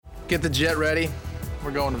Get the jet ready.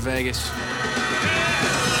 We're going to Vegas.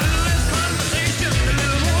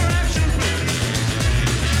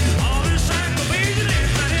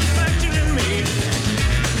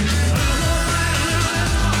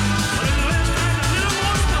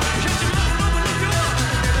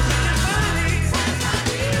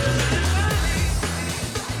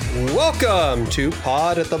 Welcome to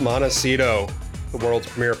Pod at the Montecito, the world's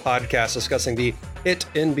premier podcast discussing the hit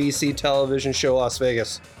NBC television show Las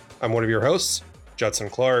Vegas. I'm one of your hosts, Judson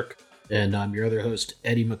Clark. And I'm your other host,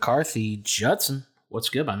 Eddie McCarthy. Judson, what's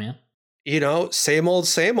good, my man? You know, same old,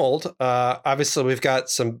 same old. Obviously, we've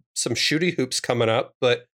got some shooty hoops coming up.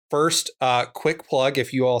 But first, quick plug,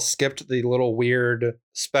 if you all skipped the little weird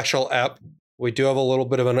special ep, we do have a little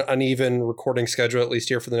bit of an uneven recording schedule, at least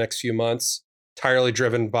here for the next few months. Entirely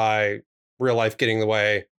driven by real life getting in the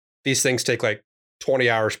way. These things take like 20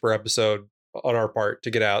 hours per episode on our part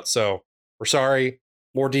to get out. So we're sorry.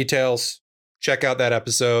 More details. Check out that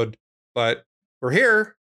episode. But we're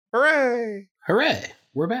here. Hooray. Hooray.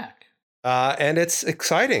 We're back. And it's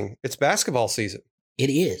exciting. It's basketball season. It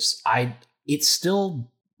is. It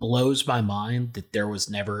still blows my mind that there was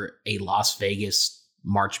never a Las Vegas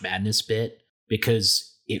March Madness bit,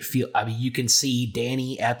 because you can see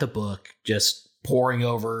Danny at the book just pouring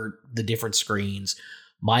over the different screens,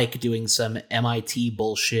 Mike doing some MIT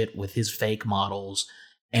bullshit with his fake models,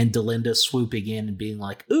 and Delinda swooping in and being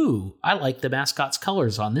like, ooh, I like the mascot's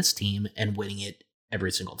colors on this team, and winning it every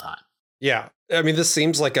single time. Yeah. I mean, this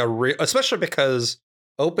seems like especially because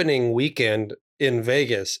opening weekend in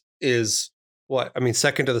Vegas is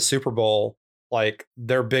second to the Super Bowl, like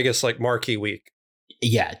their biggest like marquee week.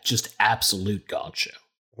 Yeah, just absolute dog show.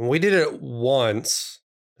 We did it once.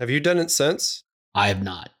 Have you done it since? I have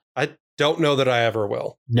not. I don't know that I ever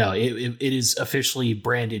will. No, it is officially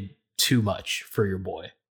branded too much for your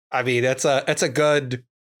boy. I mean, that's a good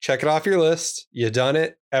check it off your list. You done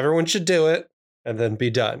it. Everyone should do it and then be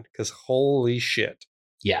done, because holy shit.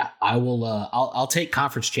 Yeah, I will. I'll take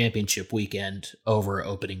conference championship weekend over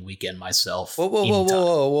opening weekend myself.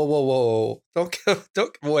 Whoa. Don't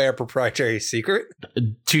give away our proprietary secret.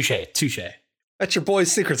 Touche. That's your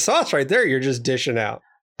boy's secret sauce right there. You're just dishing out.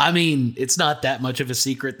 I mean, it's not that much of a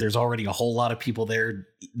secret. There's already a whole lot of people there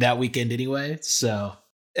that weekend anyway. So,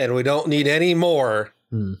 and we don't need any more.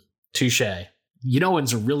 Touche. You know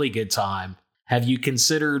when's a really good time? Have you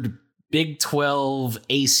considered Big 12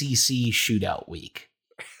 ACC shootout week?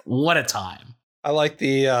 What a time. I like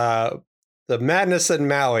the Madness in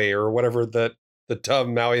Maui, or whatever the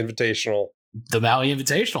dumb Maui Invitational. The Maui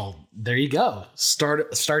Invitational. There you go.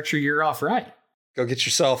 Start your year off right. Go get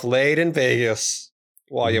yourself laid in Vegas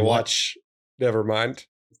while you watch. Never mind.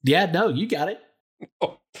 Yeah, no, you got it.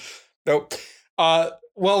 Nope.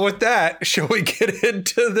 Well, with that, shall we get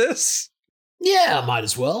into this? Yeah, might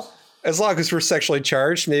as well. As long as we're sexually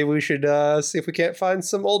charged, maybe we should see if we can't find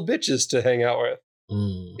some old bitches to hang out with.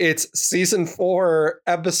 It's season 4,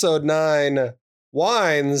 episode 9,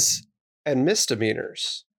 Wines and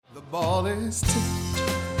Misdemeanors. The ball is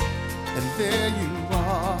tipped, and there you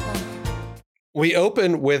are. We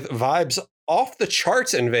open with vibes off the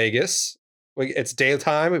charts in Vegas. It's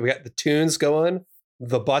daytime. We got the tunes going.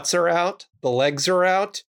 The butts are out. The legs are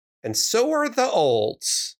out. And so are the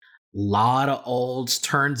olds. Lot of olds.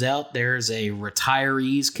 Turns out there's a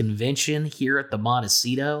retirees convention here at the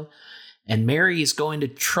Montecito. And Mary is going to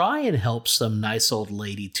try and help some nice old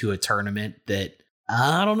lady to a tournament that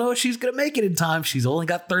I don't know if she's going to make it in time. She's only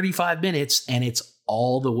got 35 minutes, and it's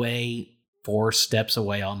all the way 4 steps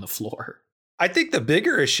away on the floor. I think the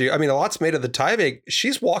bigger issue, I mean, a lot's made of the timing.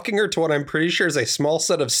 She's walking her to what I'm pretty sure is a small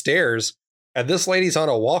set of stairs, and this lady's on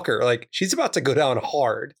a walker. Like, she's about to go down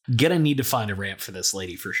hard. Gonna need to find a ramp for this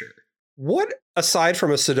lady for sure. What, aside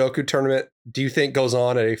from a Sudoku tournament, do you think goes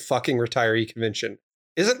on at a fucking retiree convention?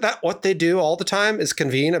 Isn't that what they do all the time, is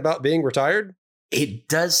convene about being retired? It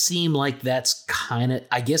does seem like that's kind of,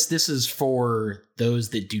 I guess this is for those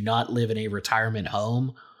that do not live in a retirement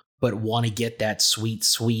home, but want to get that sweet,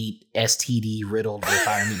 sweet STD riddled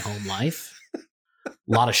retirement home life. A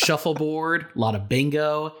lot of shuffleboard, a lot of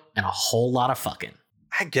bingo, and a whole lot of fucking.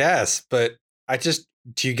 I guess, but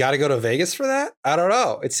do you got to go to Vegas for that? I don't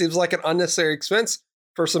know. It seems like an unnecessary expense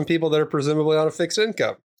for some people that are presumably on a fixed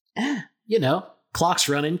income. You know, clock's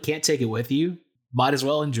running, can't take it with you. Might as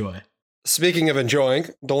well enjoy. Speaking of enjoying,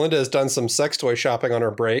 Delinda has done some sex toy shopping on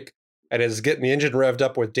her break and is getting the engine revved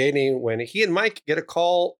up with Danny when he and Mike get a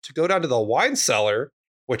call to go down to the wine cellar,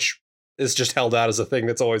 which is just held out as a thing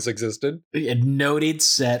that's always existed. A noted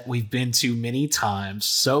set we've been to many times.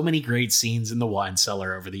 So many great scenes in the wine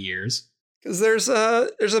cellar over the years. Because there's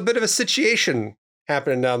a bit of a situation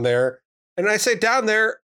happening down there. And I say down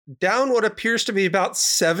there, down what appears to be about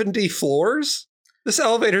 70 floors. This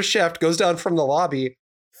elevator shaft goes down from the lobby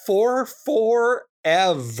for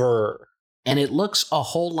forever. And it looks a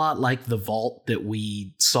whole lot like the vault that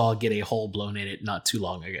we saw get a hole blown in it not too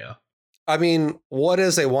long ago. I mean, what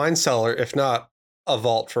is a wine cellar if not a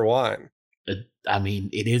vault for wine?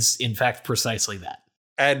 It is, in fact, precisely that.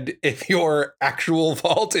 And if your actual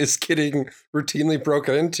vault is getting routinely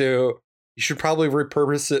broken into, you should probably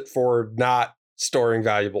repurpose it for not storing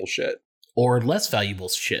valuable shit. Or less valuable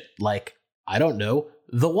shit, like, I don't know,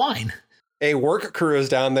 the wine. A work crew is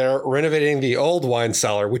down there renovating the old wine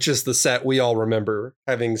cellar, which is the set we all remember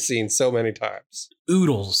having seen so many times.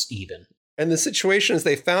 Oodles, even. And the situation is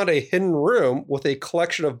they found a hidden room with a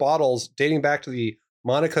collection of bottles dating back to the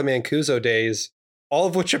Monica Mancuso days, all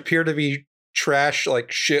of which appear to be trash,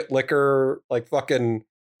 like shit liquor, like fucking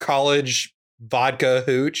college vodka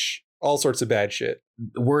hooch, all sorts of bad shit.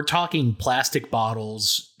 We're talking plastic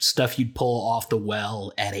bottles, stuff you'd pull off the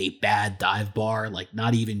well at a bad dive bar, like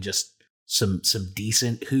not even just some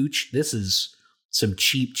decent hooch. This is some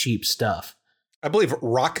cheap stuff. I believe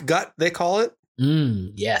rock gut, they call it.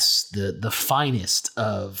 Yes, the finest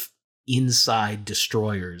of inside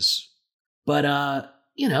destroyers. But,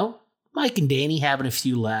 Mike and Danny having a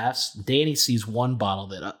few laughs. Danny sees one bottle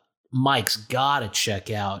that Mike's gotta check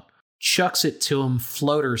out, chucks it to him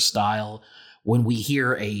floater style when we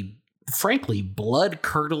hear a, frankly,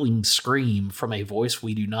 blood-curdling scream from a voice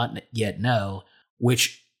we do not yet know,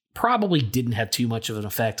 which probably didn't have too much of an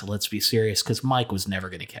effect, let's be serious, because Mike was never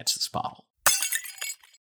going to catch this bottle.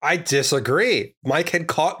 I disagree. Mike had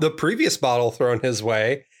caught the previous bottle thrown his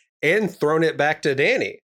way and thrown it back to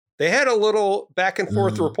Danny. They had a little back and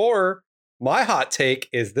forth rapport. My hot take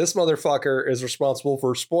is this motherfucker is responsible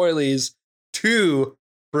for Spoily's 2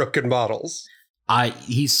 broken bottles.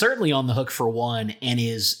 He's certainly on the hook for one and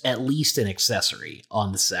is at least an accessory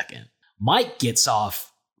on the second. Mike gets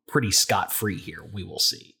off pretty scot-free here, we will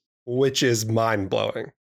see. Which is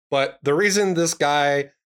mind-blowing. But the reason this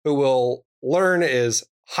guy who will learn is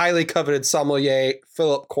highly coveted sommelier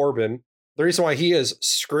Philip Corbin, the reason why he is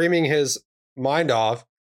screaming his mind off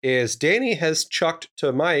is Danny has chucked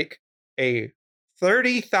to Mike a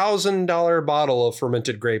 $30,000 bottle of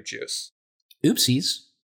fermented grape juice. Oopsies.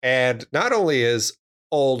 And not only is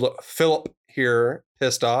old Philip here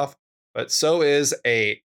pissed off, but so is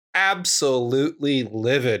a absolutely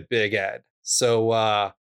livid Big Ed.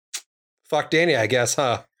 So, fuck Danny, I guess,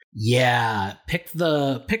 huh? Yeah, pick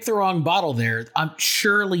the wrong bottle there. I'm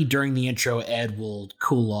surely during the intro, Ed will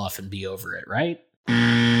cool off and be over it, right?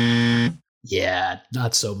 Yeah,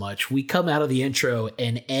 not so much. We come out of the intro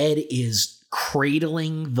and Ed is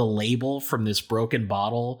cradling the label from this broken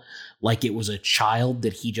bottle like it was a child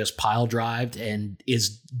that he just pile drived and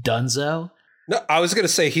is donezo. No, I was going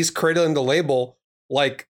to say he's cradling the label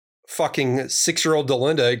like fucking 6-year-old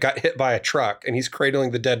Delinda got hit by a truck and he's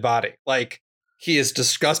cradling the dead body. Like, he is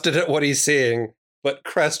disgusted at what he's seeing, but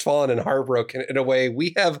crestfallen and heartbroken in a way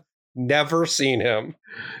we have never seen him.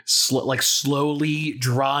 Slowly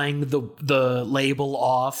drying the label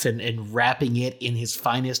off and wrapping it in his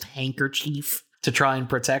finest handkerchief to try and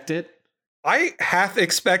protect it. I half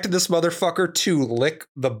expected this motherfucker to lick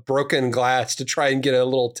the broken glass to try and get a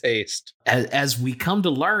little taste. As we come to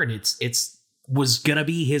learn, it's was gonna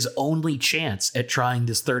be his only chance at trying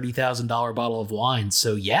this $30,000 bottle of wine.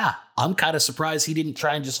 So yeah, I'm kind of surprised he didn't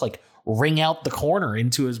try and just like wring out the corner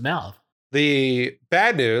into his mouth. The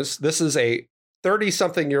bad news, this is a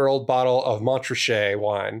 30-something-year-old bottle of Montrachet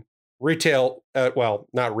wine. Retail, well,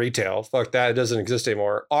 not retail, fuck that, it doesn't exist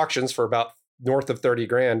anymore. Auctions for about north of 30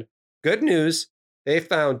 grand. Good news, they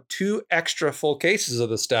found 2 extra full cases of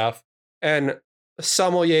the stuff, and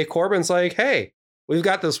sommelier Corbin's like, hey, we've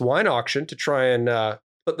got this wine auction to try and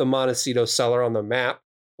put the Montecito cellar on the map.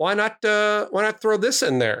 Why not throw this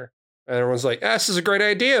in there? And everyone's like, this is a great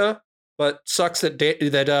idea, but sucks that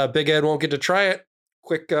Big Ed won't get to try it.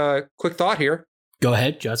 Quick thought here. Go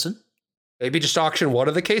ahead, Judson. Maybe just auction one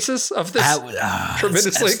of the cases of this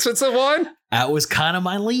tremendously expensive wine. That was kind of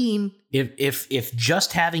my lean. If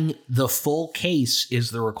just having the full case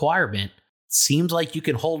is the requirement, seems like you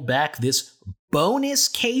can hold back this bonus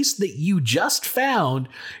case that you just found.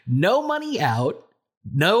 No money out,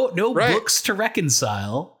 no right. Books to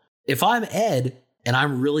reconcile. If I'm Ed and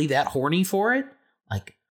I'm really that horny for it,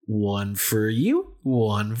 like, one for you,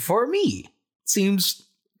 one for me. Seems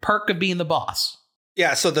perk of being the boss.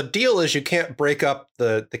 Yeah, so the deal is you can't break up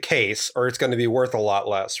the case or it's going to be worth a lot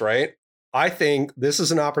less, right? I think this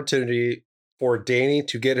is an opportunity for Danny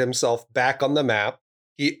to get himself back on the map.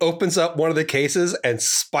 He opens up one of the cases and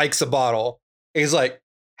spikes a bottle. He's like,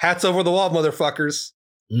 hats over the wall, motherfuckers.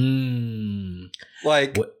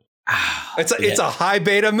 Like, It's a high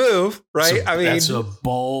beta move, right? So that's a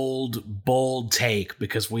bold take,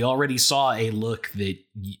 because we already saw a look that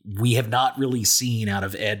we have not really seen out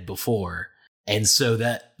of Ed before. And so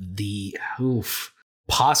that the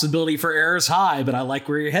possibility for error is high, but I like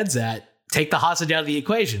where your head's at. Take the hostage out of the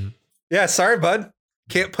equation. Yeah, sorry, bud.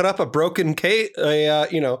 Can't put up a broken case, a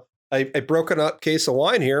broken up case of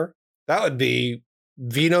wine here. That would be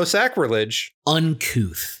vino sacrilege.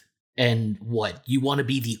 Uncouth. And what? You want to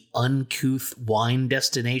be the uncouth wine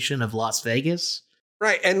destination of Las Vegas?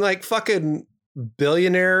 Right. And like fucking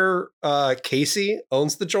billionaire Casey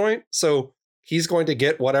owns the joint. So he's going to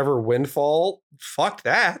get whatever windfall. Fuck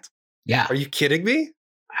that. Yeah. Are you kidding me?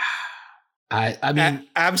 I mean,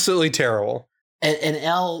 absolutely terrible. And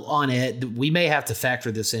L on it, we may have to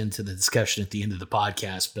factor this into the discussion at the end of the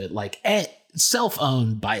podcast, but like Ed,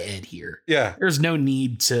 self-owned by Ed here. Yeah. There's no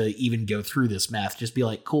need to even go through this math. Just be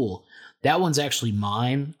like, cool, that one's actually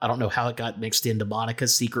mine. I don't know how it got mixed into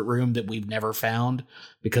Monica's secret room that we've never found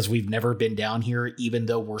because we've never been down here, even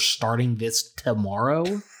though we're starting this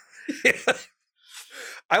tomorrow. Yeah.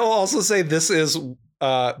 I will also say this is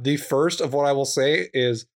the first of what I will say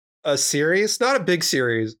is a series, not a big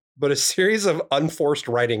series, but a series of unforced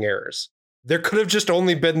writing errors. There could have just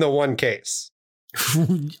only been the one case.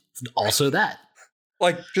 Also that.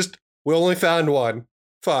 Like, just, we only found one.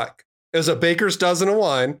 Fuck. It was a baker's dozen of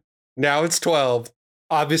wine. Now it's 12.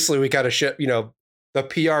 Obviously, we got to ship, the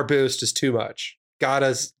PR boost is too much.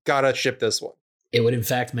 Gotta ship this one. It would, in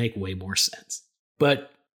fact, make way more sense.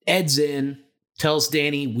 But Ed's in, tells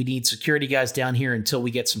Danny, we need security guys down here until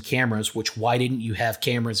we get some cameras, which why didn't you have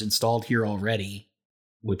cameras installed here already?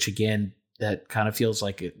 Which, again, that kind of feels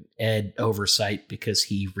like an Ed oversight because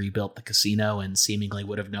he rebuilt the casino and seemingly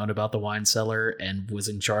would have known about the wine cellar and was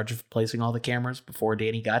in charge of placing all the cameras before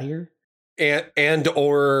Danny got here. And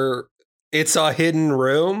or it's a hidden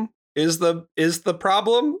room is the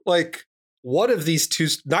problem. Like, what of these two?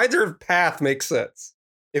 Neither path makes sense.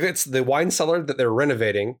 If it's the wine cellar that they're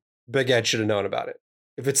renovating, Big Ed should have known about it.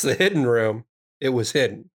 If it's the hidden room, it was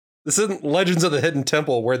hidden. This isn't Legends of the Hidden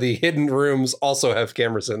Temple where the hidden rooms also have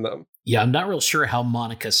cameras in them. Yeah, I'm not real sure how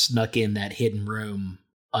Monica snuck in that hidden room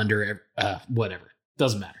under whatever.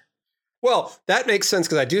 Doesn't matter. Well, that makes sense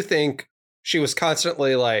because I do think she was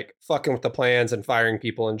constantly like fucking with the plans and firing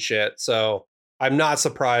people and shit. So I'm not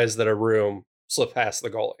surprised that a room slipped past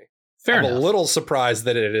the goalie. I'm a little surprised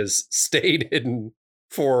that it has stayed hidden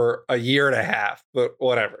for a year and a half, but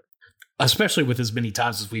whatever. Especially with as many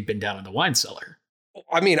times as we've been down in the wine cellar.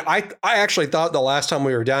 I mean, I actually thought the last time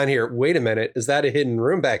we were down here, wait a minute, is that a hidden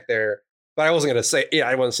room back there? But I wasn't going to say,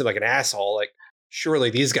 I wasn't seem like an asshole. Like, surely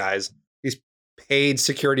these guys, these paid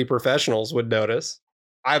security professionals would notice.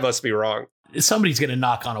 I must be wrong. Somebody's going to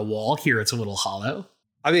knock on a wall. Here, it's a little hollow.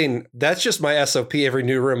 I mean, that's just my SOP every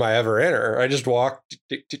new room I ever enter. I just walk.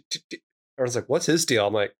 Everyone's like, what's his deal?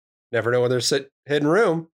 I'm like, never know when there's a hidden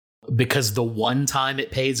room. Because the one time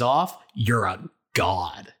it pays off, you're a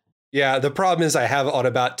god. Yeah, the problem is I have on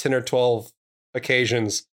about 10 or 12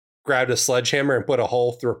 occasions grabbed a sledgehammer and put a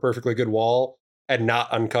hole through a perfectly good wall and not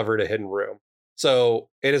uncovered a hidden room. So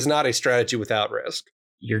it is not a strategy without risk.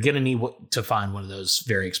 You're going to need to find one of those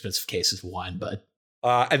very expensive cases of wine, bud.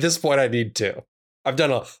 At this point, I need to. I've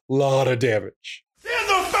done a lot of damage. In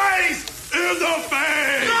the face! In the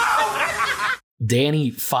face! Danny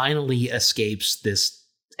finally escapes this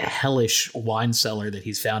hellish wine cellar that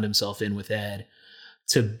he's found himself in with Ed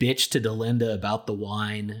to bitch to Delinda about the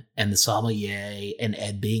wine and the sommelier and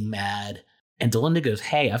Ed being mad. And Delinda goes,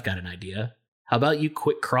 hey, I've got an idea. How about you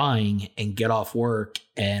quit crying and get off work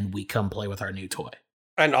and we come play with our new toy?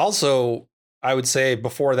 And also, I would say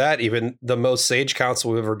before that, even the most sage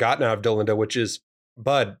counsel we've ever gotten out of Delinda, which is,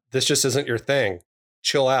 bud, this just isn't your thing.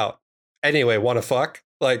 Chill out. Anyway, want to fuck?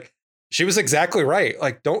 Like, she was exactly right.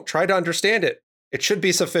 Like, don't try to understand it. It should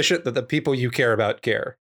be sufficient that the people you care about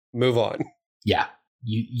care. Move on. Yeah.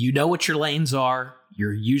 You know what your lanes are.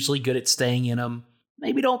 You're usually good at staying in them.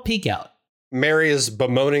 Maybe don't peek out. Mary is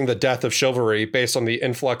bemoaning the death of chivalry based on the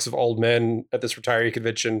influx of old men at this retiree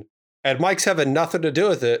convention. And Mike's having nothing to do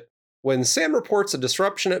with it when Sam reports a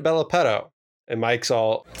disruption at Bellapetto. And Mike's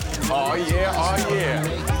all, Oh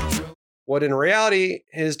yeah. what in reality,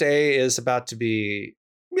 his day is about to be,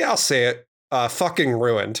 I'll say it, fucking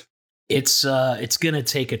ruined. It's going to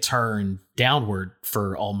take a turn downward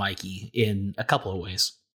for All Mikey in a couple of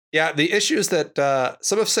ways. Yeah, the issue is that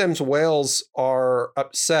some of Sam's whales are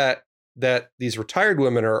upset that these retired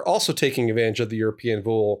women are also taking advantage of the European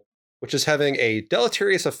Vool, which is having a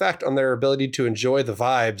deleterious effect on their ability to enjoy the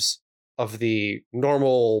vibes of the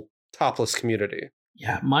normal topless community.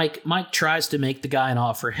 Yeah, Mike tries to make the guy an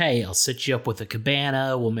offer. Hey, I'll set you up with a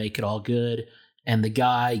cabana. We'll make it all good. And the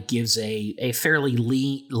guy gives a fairly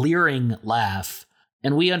leering laugh.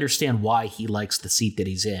 And we understand why he likes the seat that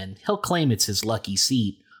he's in. He'll claim it's his lucky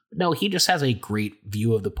seat. But no, he just has a great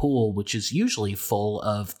view of the pool, which is usually full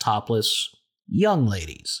of topless young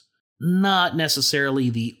ladies. Not necessarily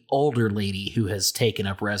the older lady who has taken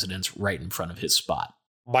up residence right in front of his spot.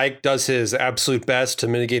 Mike does his absolute best to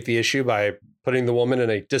mitigate the issue by putting the woman in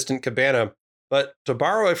a distant cabana. But to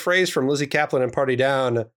borrow a phrase from Lizzie Kaplan and Party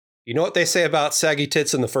Down, you know what they say about saggy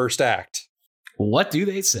tits in the first act? What do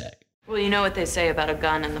they say? Well, you know what they say about a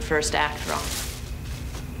gun in the first act, Ron.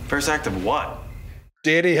 First act of what?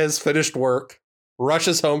 Danny has finished work,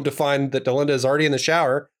 rushes home to find that Delinda is already in the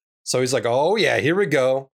shower. So he's like, oh yeah, here we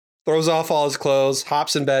go. Throws off all his clothes,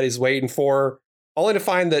 hops in bed he's waiting for her, only to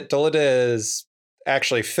find that Delinda is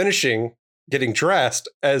actually finishing getting dressed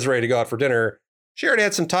as ready to go out for dinner. She already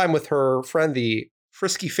had some time with her friend, the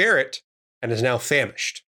frisky ferret, and is now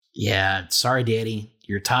famished. Yeah, sorry, Danny.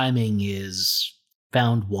 Your timing is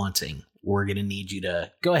found wanting. We're going to need you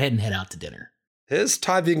to go ahead and head out to dinner. His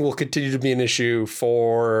timing will continue to be an issue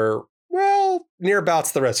for, well,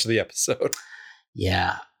 nearabouts the rest of the episode.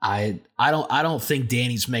 Yeah, I don't think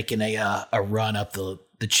Danny's making a run up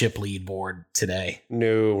the chip lead board today.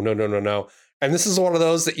 No. And this is one of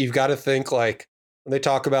those that you've got to think, like, when they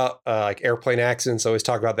talk about like airplane accidents, always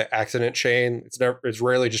talk about the accident chain. It's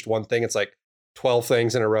rarely just one thing. It's like 12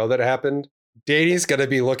 things in a row that happened. Danny's going to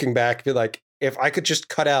be looking back and be like, if I could just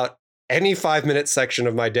cut out any 5-minute section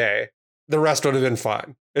of my day, the rest would have been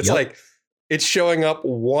fine. It's like, it's showing up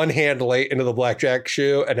one hand late into the blackjack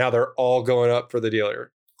shoe, and now they're all going up for the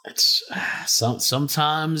dealer. It's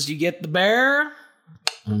sometimes you get the bear,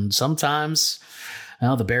 and sometimes,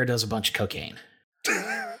 well, the bear does a bunch of cocaine.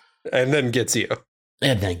 And then gets you.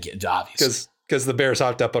 And then obviously. Because the bear's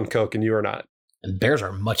hopped up on coke and you are not. And bears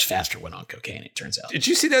are much faster when on cocaine, it turns out. Did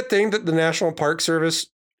you see that thing that the National Park Service,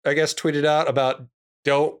 I guess, tweeted out about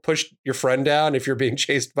don't push your friend down if you're being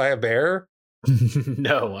chased by a bear?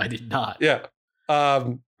 No, I did not. Yeah.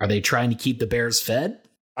 Are they trying to keep the bears fed?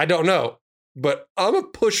 I don't know. But I'm going to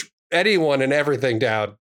push anyone and everything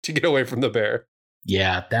down to get away from the bear.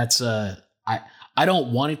 Yeah, that's... I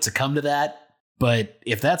don't want it to come to that, but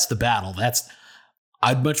if that's the battle,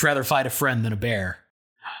 I'd much rather fight a friend than a bear.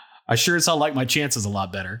 I sure as hell like my chances a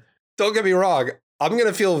lot better. Don't get me wrong. I'm going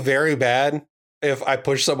to feel very bad if I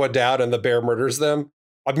push someone down and the bear murders them.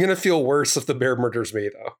 I'm going to feel worse if the bear murders me,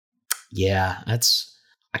 though. Yeah,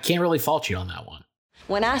 I can't really fault you on that one.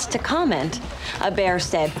 When asked to comment, a bear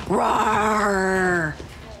said, "Roar!"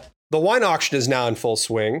 The wine auction is now in full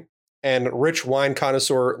swing, and rich wine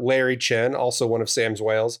connoisseur Larry Chen, also one of Sam's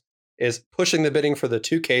whales, is pushing the bidding for the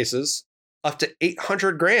 2 cases up to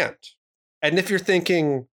 $800,000. And if you're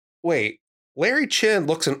thinking, wait, Larry Chen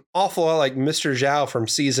looks an awful lot like Mr. Zhao from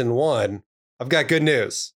season 1, I've got good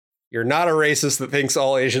news. You're not a racist that thinks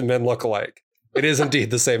all Asian men look alike. It is indeed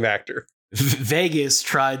the same actor. Vegas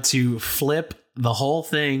tried to flip the whole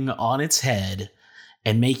thing on its head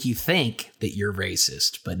and make you think that you're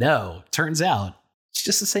racist. But no, turns out it's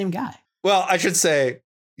just the same guy. Well, I should say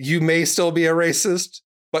you may still be a racist,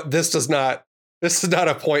 but this is not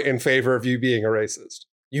a point in favor of you being a racist.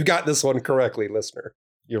 You got this one correctly, listener.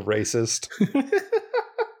 You're racist.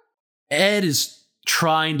 Ed is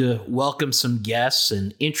trying to welcome some guests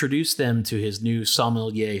and introduce them to his new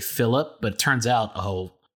sommelier, Philip, but it turns out,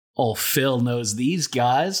 old Phil knows these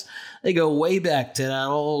guys. They go way back to that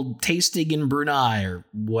old tasting in Brunei or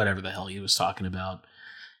whatever the hell he was talking about.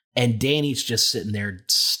 And Danny's just sitting there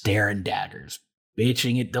staring daggers,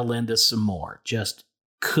 bitching at Delinda some more. Just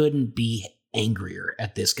couldn't be angrier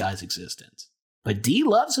at this guy's existence. But Dee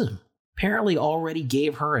loves him. Apparently already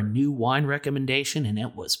gave her a new wine recommendation, and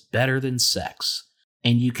it was better than sex.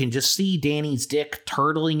 And you can just see Danny's dick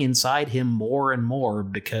turtling inside him more and more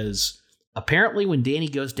because apparently when Danny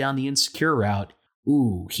goes down the insecure route,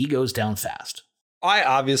 he goes down fast. I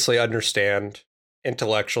obviously understand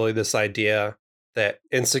intellectually this idea that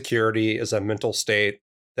insecurity is a mental state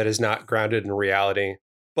that is not grounded in reality.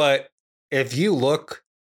 But if you look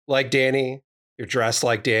like Danny, you're dressed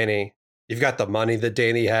like Danny, you've got the money that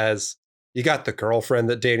Danny has, you got the girlfriend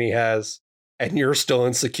that Danny has, and you're still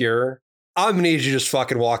insecure, I'm gonna need you to just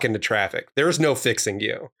fucking walk into traffic. There's no fixing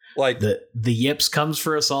you. Like the yips comes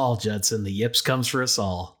for us all, Judson. The yips comes for us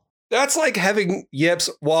all. That's like having yips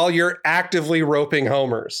while you're actively roping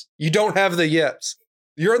homers. You don't have the yips.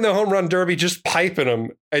 You're in the home run derby just piping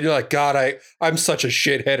them, and you're like, God, I'm such a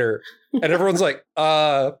shit hitter. And everyone's like,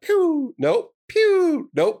 pew, nope, pew,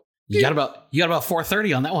 nope. Pew. You got about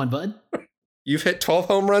 430 on that one, bud. You've hit 12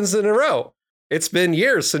 home runs in a row. It's been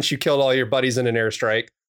years since you killed all your buddies in an airstrike.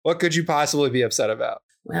 What could you possibly be upset about?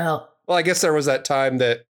 Well, I guess there was that time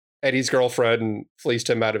that Eddie's girlfriend fleeced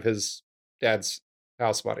him out of his dad's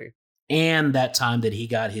house money. and that time that he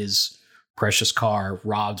got his precious car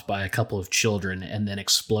robbed by a couple of children and then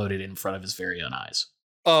exploded in front of his very own eyes.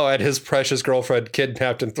 Oh, and his precious girlfriend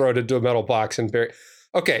kidnapped and thrown into a metal box and buried.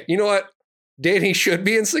 Okay, you know what? Danny should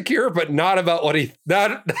be insecure, but not about what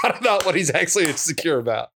not about what he's actually insecure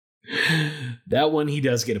about. That one he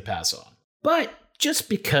does get a pass on. But just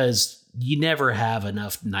because you never have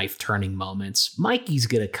enough knife turning moments, Mikey's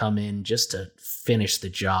going to come in just to finish the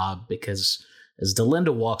job, because as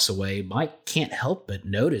Delinda walks away, Mike can't help but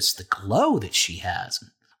notice the glow that she has.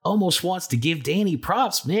 Almost wants to give Danny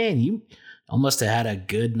props. Man, you almost have had a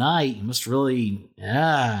good night. You must really,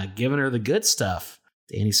 giving her the good stuff.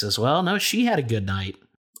 Danny says, well, no, she had a good night.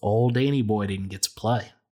 Old Danny boy didn't get to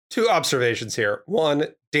play. 2 observations here. 1,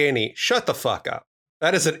 Danny, shut the fuck up.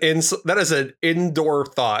 That is an indoor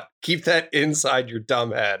thought. Keep that inside your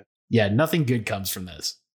dumb head. Yeah, nothing good comes from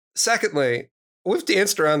this. Secondly, we've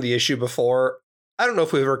danced around the issue before. I don't know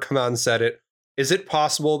if we've ever come out and said it. Is it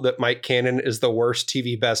possible that Mike Cannon is the worst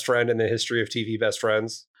TV best friend in the history of TV best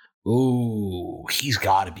friends? Ooh, he's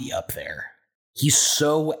got to be up there. He's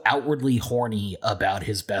so outwardly horny about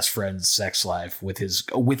his best friend's sex life with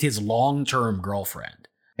his long-term girlfriend.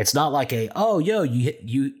 It's not like you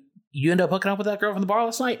end up hooking up with that girl from the bar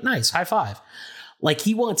last night? Nice, high five. Like,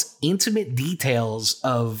 he wants intimate details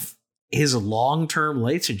of his long-term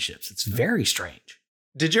relationships. It's very strange.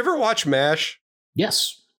 Did you ever watch MASH?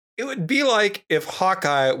 Yes. It would be like if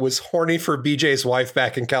Hawkeye was horny for BJ's wife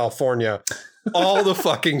back in California all the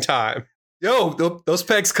fucking time. Yo, those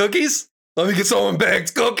Peg's cookies? Let me get some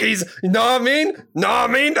Peg's cookies. You know what I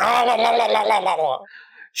mean?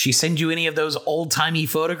 She send you any of those old-timey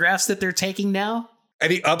photographs that they're taking now?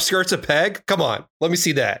 Any upskirts of Peg? Come on, let me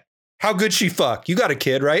see that. How good she fuck? You got a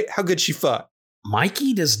kid, right? How good she fuck?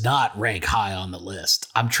 Mikey does not rank high on the list.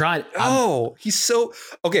 He's so...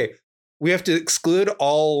 Okay, we have to exclude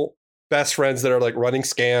all best friends that are like running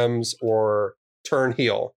scams or turn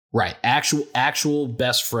heel. Right, actual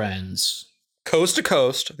best friends. Coast to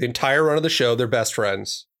coast, the entire run of the show, they're best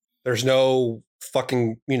friends. There's no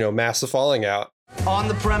fucking, massive falling out. On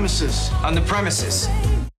the premises.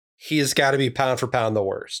 He has got to be pound for pound the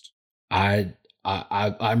worst. I'm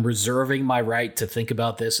reserving my right to think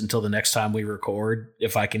about this until the next time we record,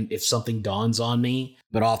 if something dawns on me.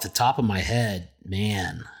 But off the top of my head,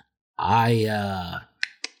 man, I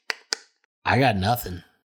got nothing.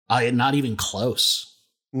 Not even close.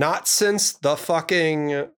 Not since the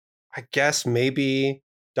fucking, I guess maybe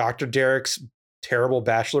Dr. Derek's terrible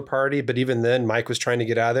bachelor party, but even then Mike was trying to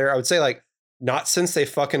get out of there. I would say not since they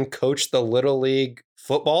fucking coached the Little League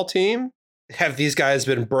football team have these guys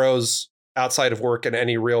been bros outside of work in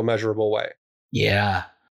any real measurable way. Yeah.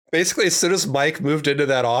 Basically, as soon as Mike moved into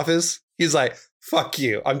that office, he's like, fuck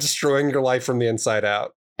you. I'm destroying your life from the inside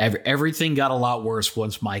out. Everything got a lot worse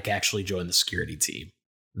once Mike actually joined the security team.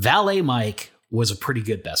 Valet Mike was a pretty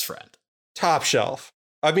good best friend. Top shelf.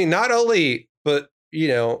 I mean, not elite, but,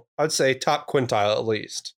 I'd say top quintile at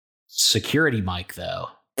least. Security Mike, though.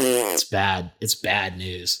 It's bad. It's bad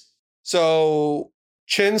news. So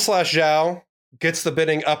Chin / Zhao gets the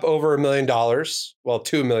bidding up over $1 million. Well,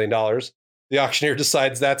 $2 million. The auctioneer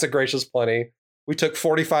decides that's a gracious plenty. We took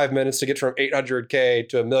 45 minutes to get from 800K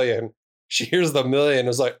to $1 million. She hears the $1 million and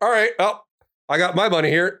is like, all right, well, I got my money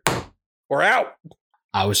here. We're out.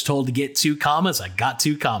 I was told to get 2 commas. I got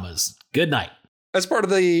 2 commas. Good night. As part of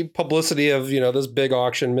the publicity of, this big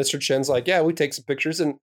auction, Mr. Chin's like, yeah, we take some pictures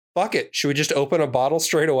and fuck it. Should we just open a bottle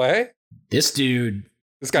straight away? This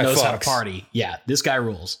guy knows how to party. Yeah, this guy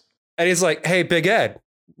rules. And he's like, hey, Big Ed,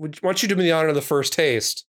 why don't you do me the honor of the first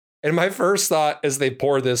taste? And my first thought as they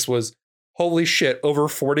pour this was, holy shit, over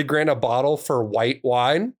 40 grand a bottle for white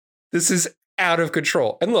wine? This is out of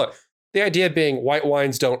control. And look, the idea being white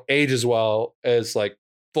wines don't age as well as like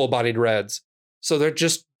full-bodied reds. So there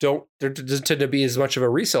doesn't tend to be as much of a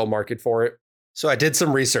resale market for it. So I did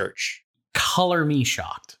some research. Color me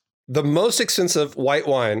shocked. The most expensive white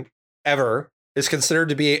wine ever is considered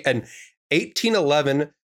to be an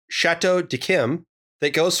 1811 Chateau de Kim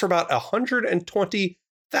that goes for about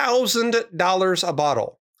 $120,000 a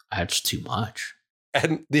bottle. That's too much.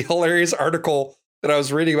 And the hilarious article that I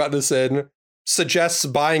was reading about this in suggests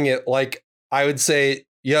buying it like I would say,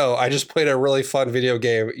 yo, I just played a really fun video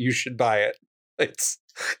game. You should buy it.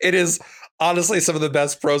 It is honestly some of the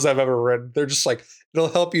best prose I've ever read. They're just like, it'll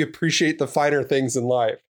help you appreciate the finer things in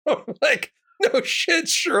life. Like, no shit,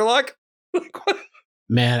 Sherlock. Like, what?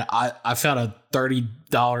 Man, I found a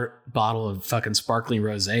 $30 bottle of fucking sparkling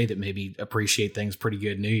rosé that made me appreciate things pretty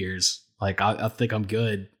good New Year's. Like, I think I'm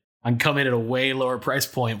good. I'm coming at a way lower price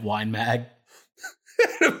point, Wine Mag.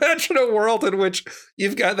 Imagine a world in which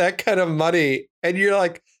you've got that kind of money and you're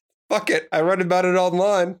like, fuck it, I read about it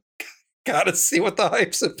online. Gotta see what the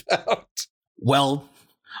hype's about. Well,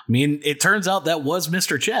 I mean, it turns out that was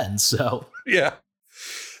Mr. Chen, so. Yeah.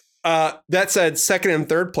 That said, second and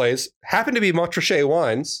third place happen to be Montrachet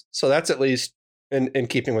wines, so that's at least in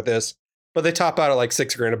keeping with this. But they top out at like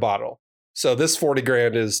 $6,000 a bottle. So this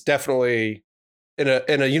 $40,000 is definitely in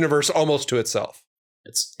a universe almost to itself.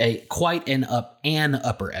 It's quite an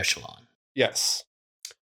upper echelon. Yes.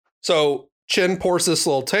 So Chin pours this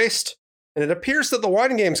little taste, and it appears that the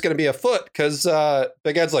wine game is going to be afoot because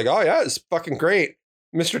Big Ed's like, oh yeah, it's fucking great.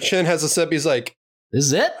 Mr. Chin has a sip. He's like, this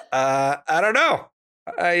is it? I don't know.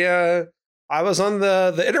 I was on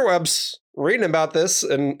the interwebs reading about this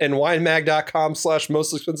and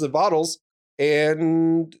winemag.com/most expensive bottles,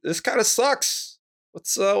 and this kind of sucks.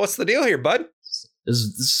 What's the deal here, bud? This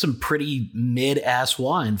is some pretty mid-ass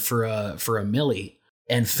wine for a millie.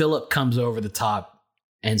 And Philip comes over the top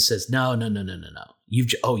and says, No.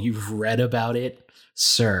 You've read about it,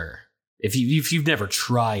 sir. If you've never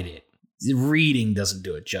tried it, reading doesn't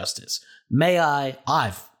do it justice. May I?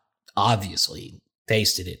 I've obviously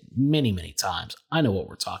tasted it many, many times. I know what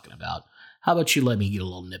we're talking about. How about you let me get a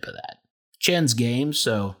little nip of that? Chen's game,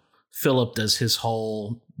 so Philip does his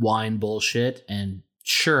whole wine bullshit, and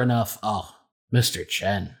sure enough, Mr.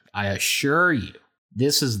 Chen, I assure you,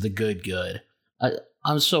 this is the good.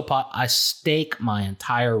 I stake my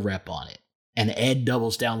entire rep on it. And Ed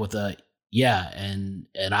doubles down with a, yeah, and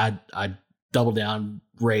I double down,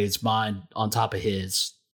 raise mine on top of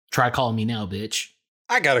his. Try calling me now, bitch.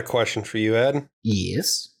 I got a question for you, Ed.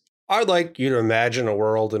 Yes? I'd like you to imagine a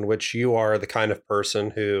world in which you are the kind of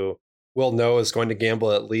person who will know is going to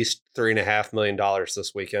gamble at least $3.5 million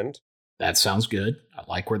this weekend. That sounds good. I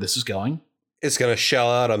like where this is going. Is going to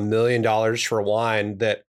shell out $1 million for wine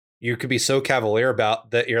that you could be so cavalier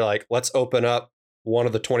about that you're like, let's open up one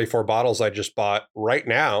of the 24 bottles I just bought right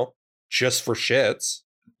now, just for shits.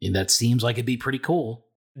 And that seems like it'd be pretty cool.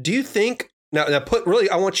 Do you think now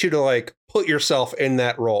I want you to like put yourself in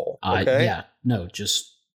that role. Okay. Yeah. No,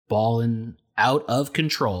 just balling out of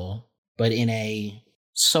control, but in a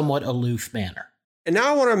somewhat aloof manner. And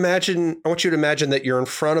now I want you to imagine that you're in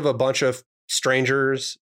front of a bunch of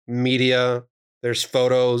strangers, media, there's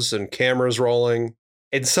photos and cameras rolling,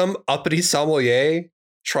 and some uppity sommelier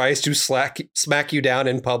tries to smack you down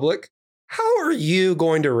in public. How are you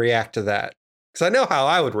going to react to that? Because I know how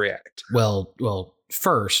I would react. Well,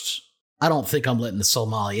 first, I don't think I'm letting the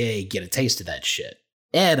sommelier get a taste of that shit.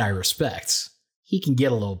 Ed, I respect. He can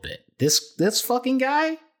get a little bit. This fucking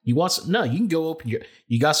guy, you can go open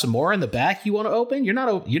you got some more in the back you want to open? You're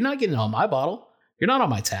not getting on my bottle. You're not on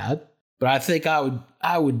my tab. But I think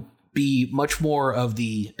I would be much more of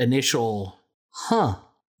the initial,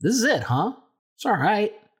 this is it, huh? It's all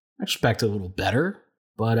right. I expect a little better.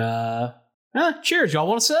 But, cheers. Y'all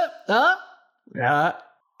want a sip?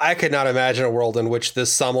 I could not imagine a world in which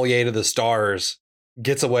this sommelier to the stars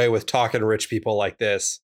gets away with talking to rich people like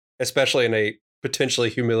this, especially in a potentially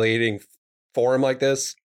humiliating forum like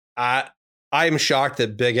this. I'm shocked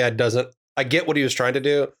that Big Ed doesn't. I get what he was trying to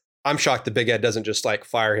do. I'm shocked that Big Ed doesn't just like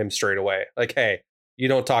fire him straight away. Like, hey, you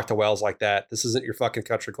don't talk to Wells like that. This isn't your fucking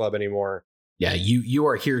country club anymore. Yeah, you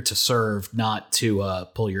are here to serve, not to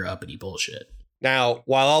pull your uppity bullshit. Now,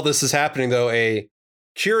 while all this is happening, though, a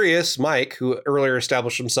curious Mike, who earlier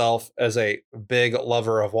established himself as a big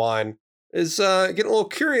lover of wine, is getting a little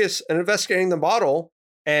curious and investigating the bottle.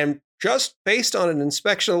 And just based on an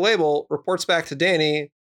inspection of the label, reports back to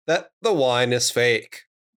Danny that the wine is fake.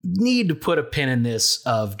 Need to put a pin in this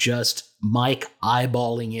of just Mike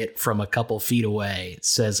eyeballing it from a couple feet away. It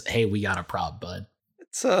says, hey, we got a problem, bud.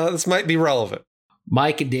 This might be relevant.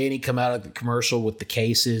 Mike and Danny come out of the commercial with the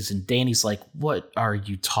cases, and Danny's like, what are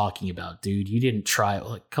you talking about, dude? You didn't try it.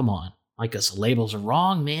 Like, come on. Like, us labels are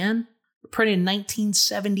wrong, man. We're printed in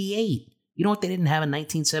 1978. You know what they didn't have in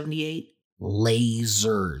 1978?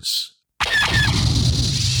 Lasers.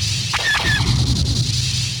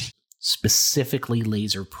 Specifically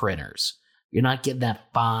laser printers. You're not getting that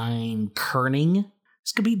fine kerning.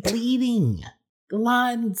 It's going to be bleeding. The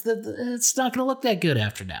line, it's not going to look that good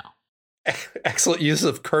after now. Excellent use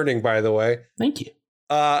of kerning, by the way. Thank you.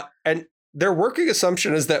 And their working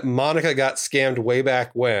assumption is that Monica got scammed way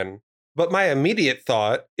back when. But my immediate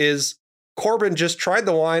thought is Corbin just tried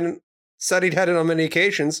the wine, said he'd had it on many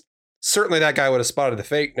occasions. Certainly that guy would have spotted the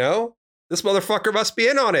fake, no? This motherfucker must be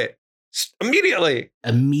in on it. Immediately.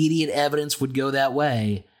 Immediate evidence would go that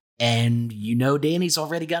way. And Danny's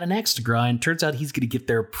already got an axe to grind. Turns out he's going to get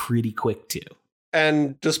there pretty quick, too.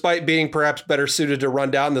 And despite being perhaps better suited to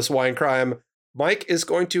run down this wine crime, Mike is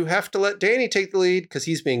going to have to let Danny take the lead because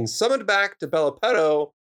he's being summoned back to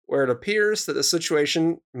Bellapetto, where it appears that the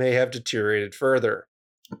situation may have deteriorated further.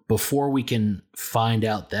 Before we can find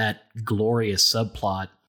out that glorious subplot,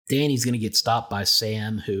 Danny's going to get stopped by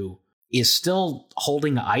Sam, who is still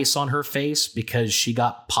holding ice on her face because she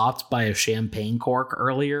got popped by a champagne cork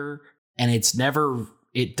earlier, and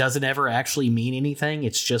it doesn't ever actually mean anything.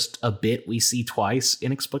 It's just a bit we see twice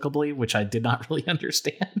inexplicably, which I did not really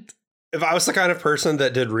understand. If I was the kind of person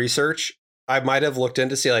that did research, I might have looked in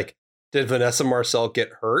to see, like, did Vanessa Marcel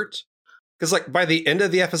get hurt? Because, like, by the end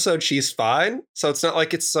of the episode, she's fine. So it's not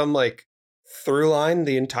like it's some, like, through line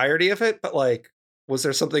the entirety of it. But, like, was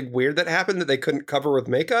there something weird that happened that they couldn't cover with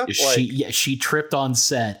makeup? She tripped on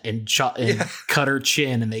set and cut her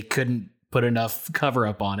chin, and they couldn't put enough cover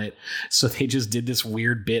up on it. So they just did this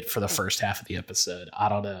weird bit for the first half of the episode. I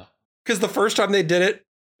don't know. Because the first time they did it,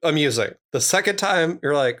 amusing. The second time,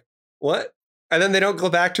 you're like, what? And then they don't go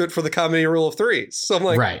back to it for the comedy rule of threes. So I'm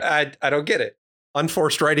like, right. I don't get it.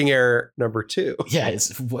 Unforced writing error number 2. Yeah,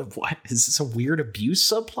 what is this a weird abuse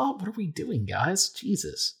subplot? What are we doing, guys?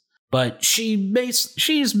 Jesus. But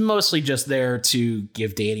she's mostly just there to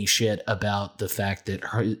give Danny shit about the fact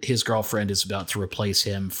that his girlfriend is about to replace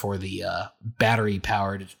him for the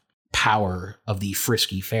battery-powered power of the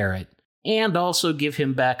frisky ferret, and also give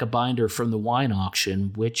him back a binder from the wine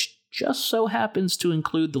auction, which just so happens to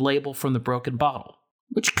include the label from the broken bottle,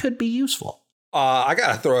 which could be useful. I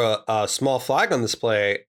gotta throw a small flag on this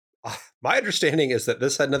play. My understanding is that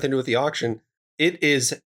this had nothing to do with the auction. It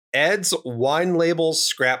is Ed's wine labels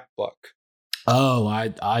scrapbook. Oh,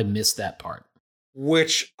 I missed that part.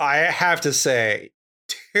 Which I have to say,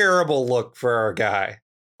 terrible look for our guy.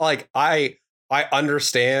 Like, I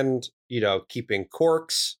understand, keeping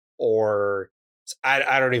corks, or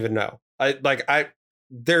I don't even know.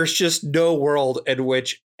 There's just no world in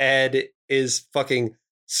which Ed is fucking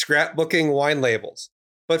scrapbooking wine labels.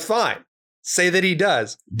 But fine. Say that he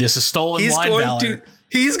does. This is stolen wine valor.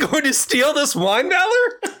 He's going to steal this wine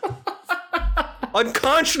valor?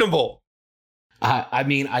 Unconscionable.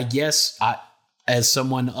 I guess as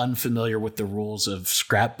someone unfamiliar with the rules of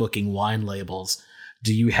scrapbooking wine labels,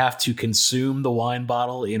 do you have to consume the wine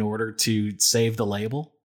bottle in order to save the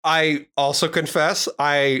label? I also confess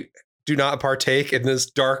I do not partake in this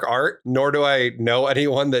dark art, nor do I know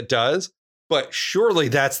anyone that does. But surely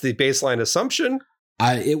that's the baseline assumption.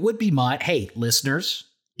 It would be mine. Hey, listeners,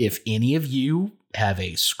 if any of you have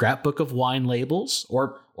a scrapbook of wine labels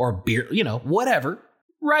or beer, whatever,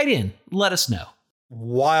 write in. Let us know.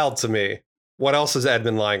 Wild to me. What else has Ed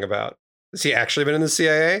been lying about? Has he actually been in the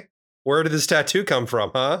CIA? Where did this tattoo come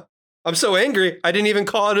from, huh? I'm so angry, I didn't even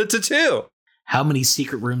call it a tattoo. How many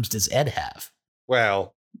secret rooms does Ed have?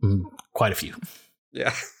 Well, quite a few.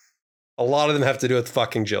 Yeah. A lot of them have to do with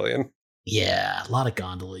fucking Jillian. Yeah, a lot of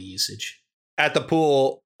gondola usage. At the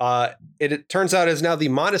pool, it turns out is now the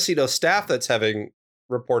Montecito staff that's having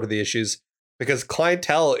reported the issues because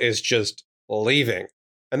clientele is just leaving.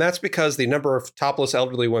 And that's because the number of topless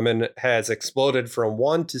elderly women has exploded from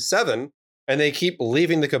 1 to 7, and they keep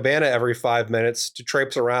leaving the cabana every 5 minutes to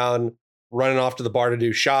traipse around, running off to the bar to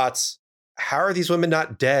do shots. How are these women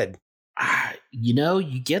not dead? You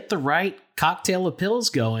get the right cocktail of pills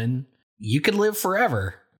going, you could live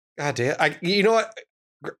forever. God damn. You know what?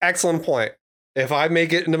 Excellent point. If I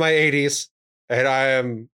make it into my 80s and I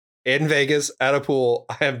am in Vegas at a pool,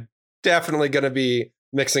 I am definitely going to be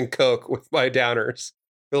mixing Coke with my downers.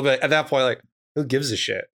 It'll be, at that point, like, who gives a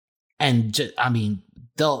shit? And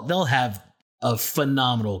they'll have a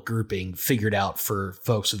phenomenal grouping figured out for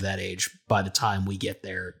folks of that age by the time we get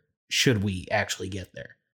there, should we actually get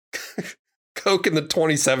there. Coke in the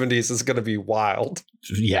 2070s is going to be wild.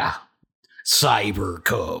 Yeah. Cyber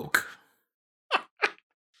Coke.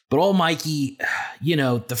 But old Mikey,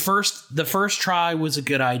 the first try was a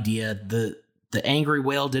good idea. The angry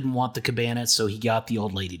whale didn't want the cabana, so he got the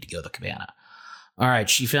old lady to go to the cabana. All right,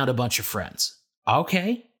 she found a bunch of friends.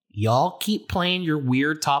 Okay, y'all keep playing your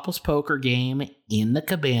weird topless poker game in the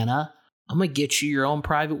cabana. I'm going to get you your own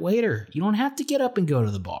private waiter. You don't have to get up and go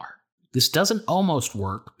to the bar. This doesn't almost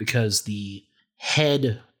work because the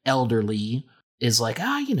head elderly is like,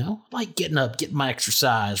 like getting up, getting my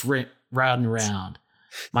exercise, riding around.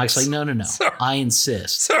 Mike's like, no. Sorry. I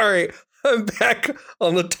insist. Sorry, I'm back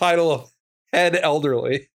on the title of head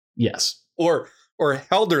elderly. Yes. Or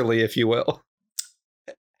elderly, if you will.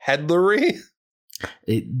 Headlery?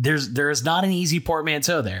 There is not an easy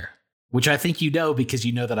portmanteau there. Which I think you know because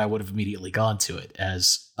you know that I would have immediately gone to it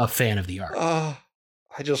as a fan of the art.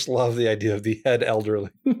 I just love the idea of the head elderly.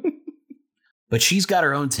 But she's got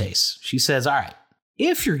her own taste. She says, all right,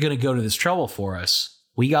 if you're going to go to this trouble for us,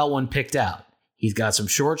 we got one picked out. He's got some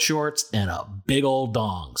short shorts and a big old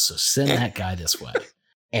dong. So send that guy this way.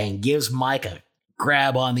 And gives Mike a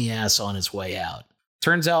grab on the ass on his way out.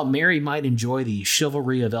 Turns out Mary might enjoy the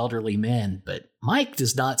chivalry of elderly men, but Mike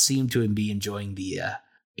does not seem to be enjoying the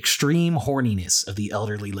extreme horniness of the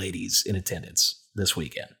elderly ladies in attendance this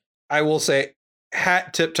weekend. I will say,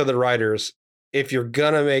 hat tip to the writers. If you're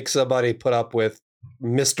going to make somebody put up with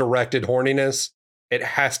misdirected horniness, it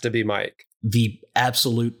has to be Mike. The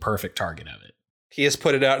absolute perfect target of it. He has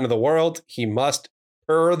put it out into the world. He must,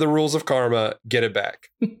 per the rules of karma, get it back.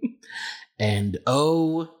 And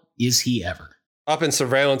oh, is he ever. Up in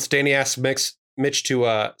surveillance, Danny asks Mitch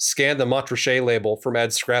to scan the Montrachet label from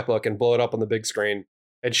Ed's scrapbook and blow it up on the big screen.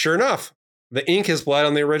 And sure enough, the ink is bled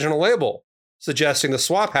on the original label, suggesting the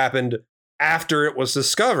swap happened after it was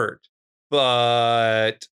discovered.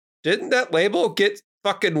 But didn't that label get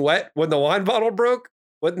fucking wet when the wine bottle broke?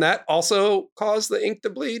 Wouldn't that also cause the ink to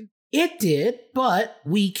bleed? It did, but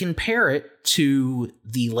we compare it to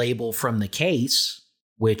the label from the case,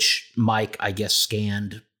 which Mike, I guess,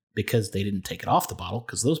 scanned because they didn't take it off the bottle,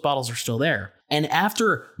 because those bottles are still there. And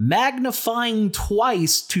after magnifying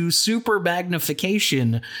twice to super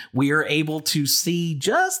magnification, we are able to see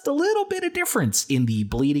just a little bit of difference in the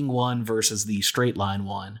bleeding one versus the straight line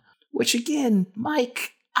one, which again,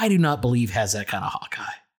 Mike, I do not believe has that kind of Hawkeye.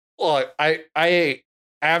 Well, I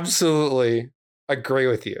absolutely agree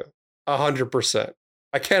with you 100%.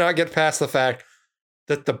 I cannot get past the fact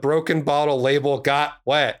that the broken bottle label got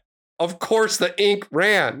wet. Of course the ink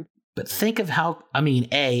ran. But think of how, I mean,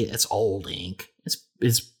 it's old ink.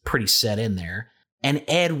 It's pretty set in there. And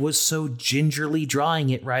Ed was so gingerly drawing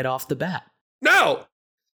it right off the bat. No!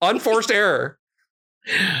 Unforced error.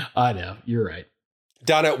 I know, you're right.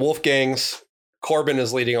 Down at Wolfgang's, Corbin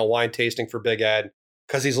is leading a wine tasting for Big Ed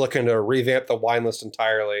because he's looking to revamp the wine list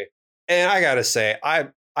entirely. And I gotta say, I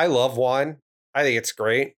love wine. I think it's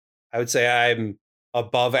great. I would say I'm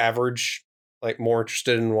above average, like more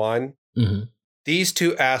interested in wine. Mm-hmm. These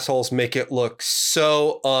two assholes make it look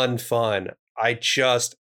so unfun. I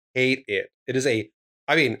just hate it. It is a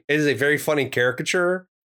very funny caricature,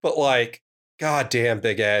 but like, goddamn,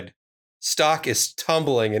 Big Ed, stock is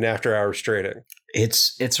tumbling in after-hours trading.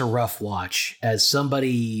 It's a rough watch. As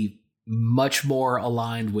somebody much more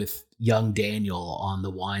aligned with young Daniel on the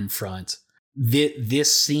wine front,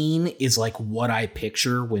 this scene is like what I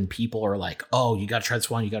picture when people are like, oh, you gotta try this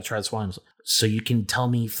wine, you gotta try this wine. So you can tell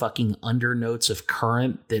me fucking undernotes of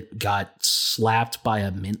currant that got slapped by a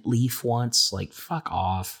mint leaf once? Like, fuck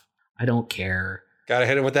off. I don't care. Gotta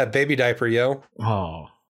hit him with that baby diaper, yo. Oh,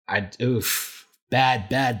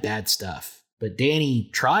 bad stuff. But Danny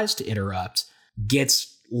tries to interrupt,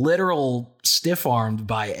 gets literal stiff-armed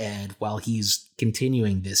by Ed while he's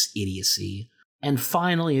continuing this idiocy, and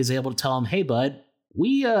finally is able to tell him, hey, bud,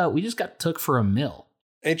 we just got took for a mill.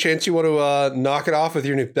 Any chance you want to knock it off with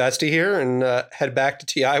your new bestie here and head back to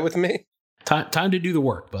TI with me? Time to do the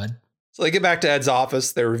work, bud. So they get back to Ed's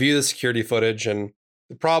office. They review the security footage. And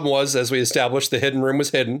the problem was, as we established, the hidden room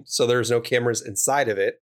was hidden. So there's no cameras inside of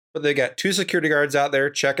it. But they got 2 security guards out there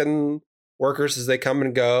checking workers as they come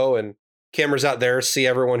and go. And cameras out there see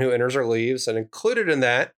everyone who enters or leaves. And included in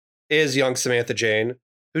that is young Samantha Jane,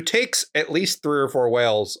 who takes at least 3 or 4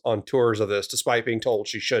 whales on tours of this, despite being told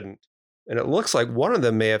she shouldn't. And it looks like one of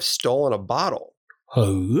them may have stolen a bottle.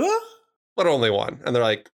 Huh? But only one. And they're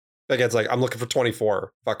like, Big Ed's like, I'm looking for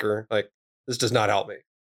 24, fucker. Like, this does not help me.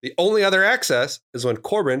 The only other access is when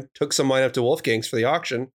Corbin took some wine up to Wolfgang's for the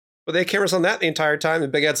auction. But they had cameras on that the entire time.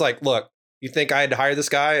 And Big Ed's like, look, you think I had to hire this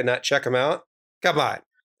guy and not check him out? Come on.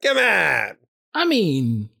 Come on. I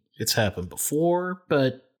mean, it's happened before,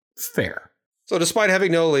 but fair. So despite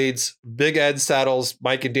having no leads, Big Ed saddles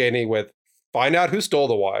Mike and Danny with find out who stole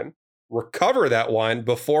the wine, recover that wine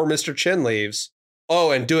before Mr. Chin leaves.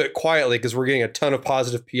 Oh, and do it quietly because we're getting a ton of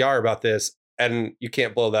positive PR about this and you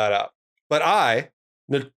can't blow that up. But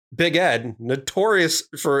Big Ed, notorious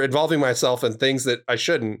for involving myself in things that I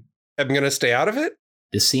shouldn't, am going to stay out of it?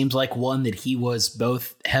 This seems like one that he was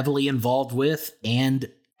both heavily involved with and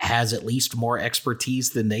has at least more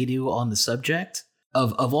expertise than they do on the subject.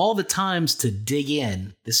 Of all the times to dig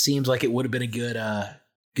in, this seems like it would have been a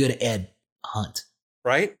good Ed hunt.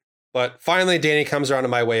 Right? But finally, Danny comes around to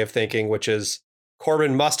my way of thinking, which is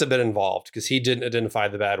Corbin must have been involved because he didn't identify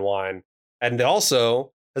the bad wine. And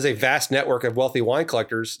also has a vast network of wealthy wine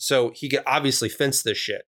collectors, so he could obviously fence this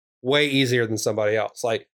shit way easier than somebody else.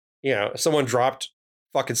 Like, you know, if someone dropped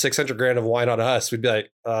fucking 600 grand of wine on us, we'd be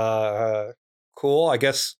like, cool. I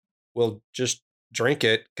guess we'll just drink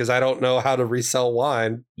it because I don't know how to resell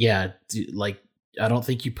wine. Yeah. Like, I don't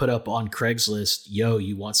think you put up on Craigslist, yo,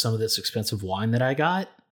 you want some of this expensive wine that I got?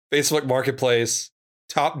 Facebook Marketplace,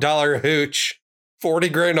 top dollar hooch, 40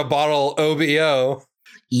 grand a bottle OBO.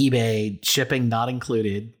 eBay, shipping not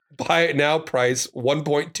included. Buy it now price,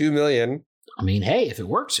 1.2 million. I mean, hey, if it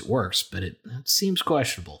works, but it seems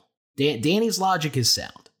questionable. Danny's logic is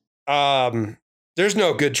sound. There's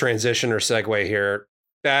no good transition or segue here.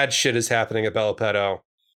 Bad shit is happening at Bellapetto.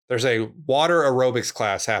 There's a water aerobics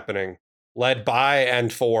class happening, led by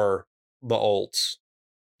and for the olds,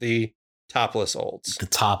 the topless olds.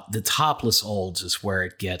 The topless olds is where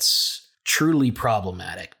it gets truly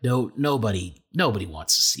problematic. Nobody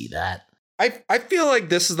wants to see that. I feel like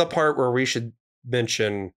this is the part where we should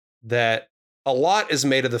mention that a lot is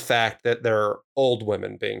made of the fact that there are old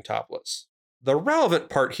women being topless. The relevant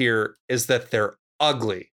part here is that they're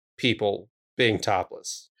ugly people being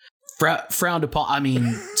topless. Frowned upon. I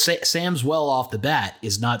mean, Sam's well off the bat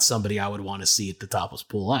is not somebody I would want to see at the topless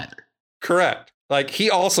pool either. Correct. Like, he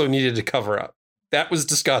also needed to cover up. That was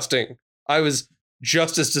disgusting. I was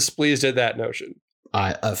just as displeased at that notion.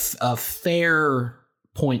 A fair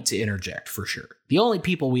point to interject, for sure. The only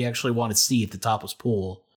people we actually want to see at the topless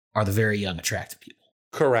pool are the very young, attractive people.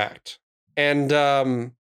 Correct. And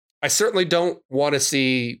I certainly don't want to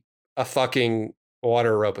see a fucking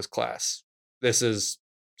water aerobics class. This is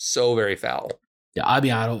so very foul. Yeah, I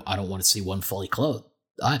mean, I don't want to see one fully clothed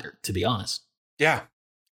either, to be honest. Yeah.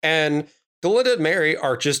 And Delinda and Mary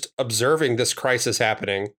are just observing this crisis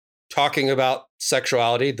happening, talking about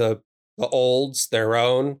sexuality, the olds, their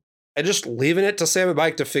own, and just leaving it to Sam and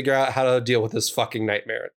Mike to figure out how to deal with this fucking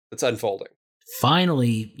nightmare that's unfolding.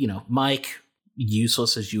 Finally, Mike,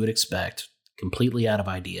 useless as you would expect, completely out of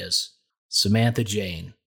ideas. Samantha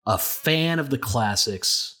Jane, a fan of the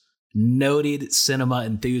classics, noted cinema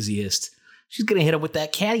enthusiast. She's going to hit him with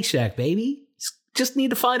that Caddyshack, baby. Just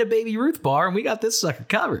need to find a Baby Ruth bar and we got this sucker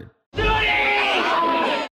covered.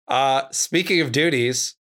 Speaking of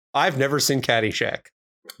duties, I've never seen Caddyshack.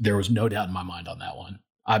 There was no doubt in my mind on that one.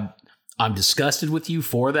 I'm disgusted with you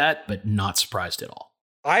for that, but not surprised at all.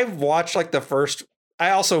 I've watched like the first. I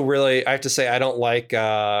have to say, I don't like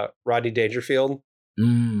Rodney Dangerfield.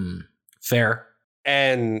 Fair.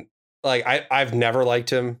 And like, I've never liked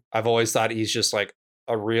him. I've always thought he's just like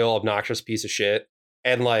a real obnoxious piece of shit.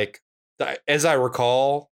 And like, as I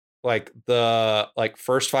recall, like the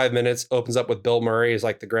first 5 minutes opens up with Bill Murray as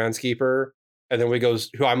like the groundskeeper. And then we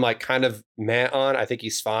goes, who I'm like kind of meh on. I think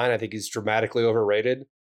he's fine. I think he's dramatically overrated.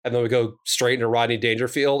 And then we go straight into Rodney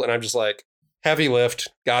Dangerfield. And I'm just like, heavy lift,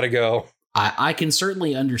 gotta go. I can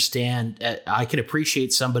certainly understand. I can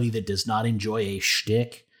appreciate somebody that does not enjoy a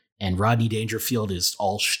shtick. And Rodney Dangerfield is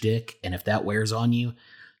all shtick. And if that wears on you,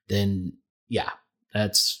 then yeah,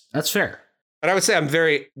 that's fair. And I would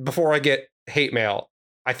say before I get hate mail,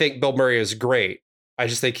 I think Bill Murray is great. I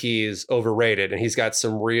just think he's overrated and he's got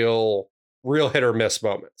some real hit or miss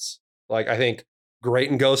moments. Like, I think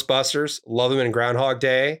great in Ghostbusters, love him in Groundhog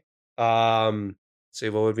Day. See,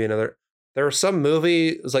 what would be another? There was some movie,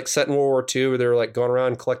 it was like set in World War II where they were like going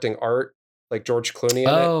around collecting art, like George Clooney.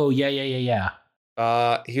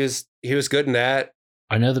 Yeah. He was good in that.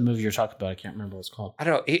 I know the movie you're talking about. I can't remember what it's called. I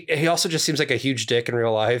don't know. He also just seems like a huge dick in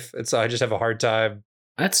real life. And so I just have a hard time.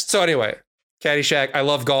 So anyway, Caddyshack. I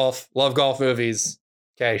love golf movies.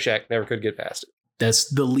 Caddyshack, never could get past it. That's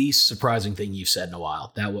the least surprising thing you've said in a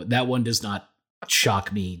while. That one does not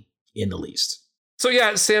shock me in the least. So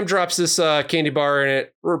yeah, Sam drops this candy bar and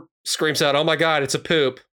it screams out, "Oh my God, it's a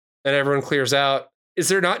poop." And everyone clears out. Is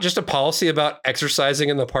there not just a policy about exercising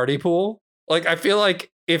in the party pool? Like, I feel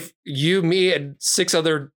like if you, me, and 6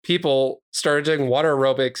 other people started doing water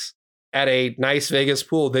aerobics at a nice Vegas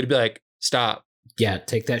pool, they'd be like, stop. Yeah,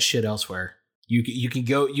 take that shit elsewhere. You can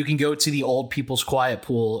go to the old people's quiet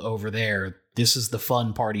pool over there. This is the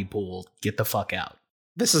fun party pool. Get the fuck out.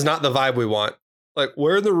 This is not the vibe we want. Like,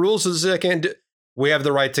 where are the rules of this? I can't do. We have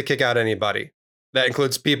the right to kick out anybody. That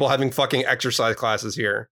includes people having fucking exercise classes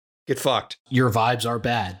here. Get fucked. Your vibes are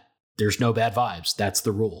bad. There's no bad vibes. That's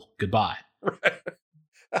the rule. Goodbye.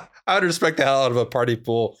 I would respect the hell out of a party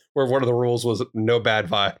pool where one of the rules was no bad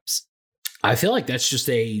vibes. I feel like that's just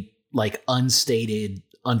a like unstated,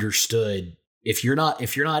 understood. If you're not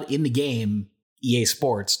in the game, EA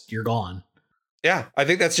Sports, you're gone. Yeah, I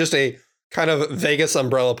think that's just a kind of Vegas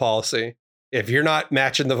umbrella policy. If you're not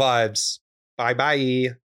matching the vibes,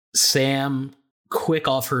 bye-bye. Sam, quick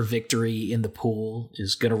off her victory in the pool,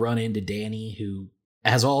 is going to run into Danny, who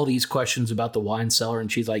has all these questions about the wine cellar.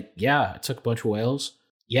 And she's like, yeah, I took a bunch of whales.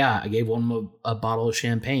 Yeah, I gave one a bottle of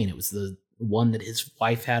champagne. It was the one that his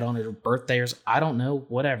wife had on her birthday. Or I don't know,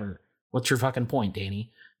 whatever. What's your fucking point,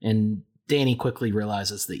 Danny? And Danny quickly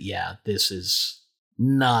realizes that, yeah, this is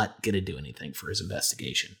not going to do anything for his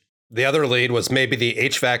investigation. The other lead was maybe the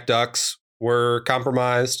HVAC ducts were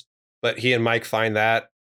compromised, but he and Mike find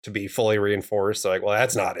that to be fully reinforced. They're like, well,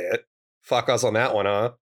 that's not it. Fuck us on that one,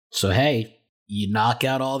 huh? So, hey, you knock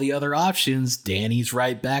out all the other options. Danny's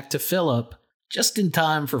right back to Philip, just in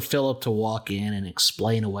time for Philip to walk in and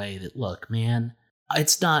explain away that, look, man,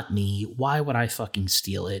 it's not me. Why would I fucking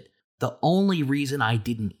steal it? The only reason I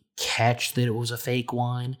didn't catch that it was a fake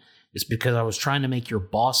wine is because I was trying to make your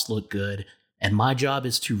boss look good, and my job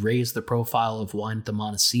is to raise the profile of wine at the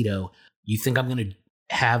Montecito. You think I'm going to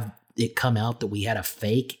have it come out that we had a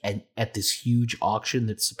fake at this huge auction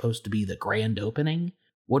that's supposed to be the grand opening?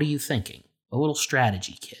 What are you thinking? A little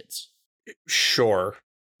strategy, kids. Sure.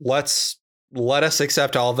 Let us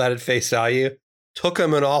accept all of that at face value. Took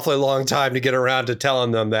him an awfully long time to get around to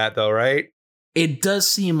telling them that, though, right? It does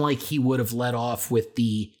seem like he would have let off with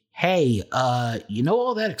the, hey, you know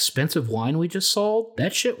all that expensive wine we just sold?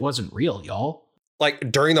 That shit wasn't real, y'all.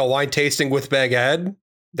 Like during the wine tasting with Big Ed,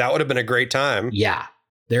 that would have been a great time. Yeah.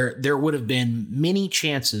 There would have been many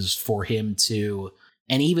chances for him to,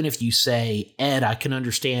 and even if you say, Ed, I can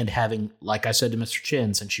understand having, like I said to Mr.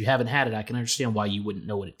 Chin, since you haven't had it, I can understand why you wouldn't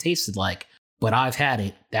know what it tasted like, but I've had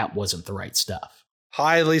it. That wasn't the right stuff.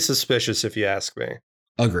 Highly suspicious, if you ask me.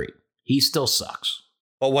 Agreed. He still sucks.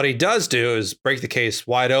 But what he does do is break the case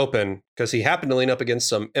wide open because he happened to lean up against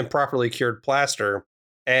some improperly cured plaster.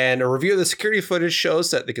 And a review of the security footage shows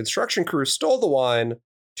that the construction crew stole the wine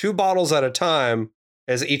 2 bottles at a time,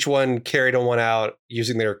 as each one carried one out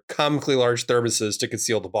using their comically large thermoses to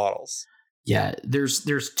conceal the bottles. Yeah, there's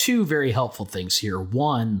 2 very helpful things here.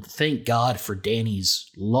 One, thank God for Danny's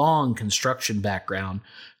long construction background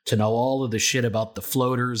to know all of the shit about the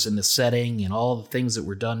floaters and the setting and all the things that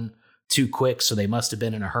were done too quick, so they must have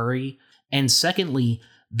been in a hurry. And secondly,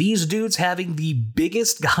 these dudes having the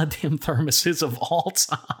biggest goddamn thermoses of all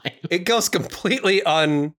time. It goes completely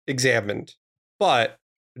unexamined. But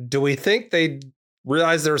do we think they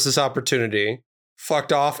realized there was this opportunity,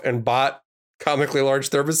 fucked off, and bought comically large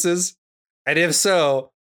thermoses? And if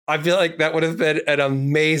so, I feel like that would have been an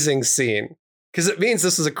amazing scene. Because it means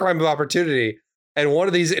this is a crime of opportunity. And one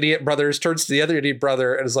of these idiot brothers turns to the other idiot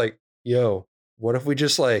brother and is like, yo, what if we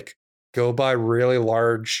just like go buy really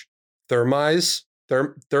large thermoses?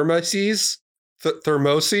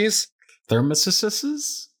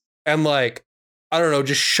 And like, I don't know,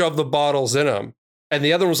 just shove the bottles in them. And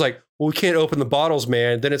the other one was like, well, we can't open the bottles,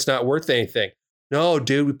 man. Then it's not worth anything. No,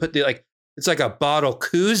 dude, we put it's like a bottle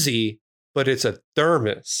koozie, but it's a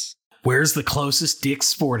thermos. Where's the closest Dick's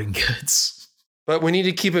Sporting Goods? But we need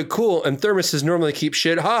to keep it cool, and thermoses normally keep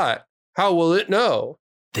shit hot. How will it know?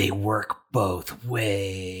 They work both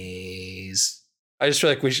ways. I just feel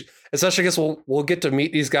like we should, especially I guess we'll get to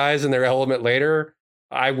meet these guys in their element later.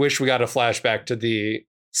 I wish we got a flashback to the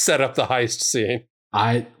set up the heist scene.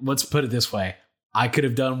 Let's put it this way. I could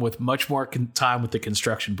have done with much more time with the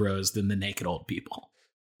construction bros than the naked old people.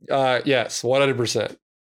 Yes, 100%.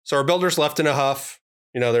 So our builders left in a huff.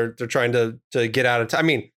 You know, they're trying to get out of time. I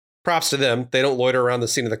mean, props to them. They don't loiter around the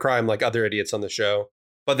scene of the crime like other idiots on the show,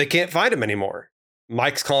 but they can't find him anymore.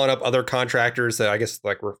 Mike's calling up other contractors that I guess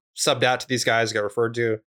like were subbed out to these guys, got referred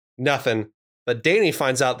to. Nothing. But Danny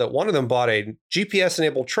finds out that one of them bought a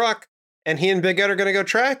GPS-enabled truck, and he and Big Ed are going to go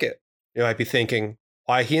track it. You might be thinking,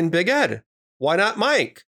 why he and Big Ed? Why not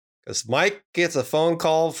Mike? Because Mike gets a phone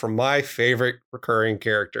call from my favorite recurring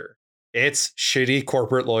character. It's shitty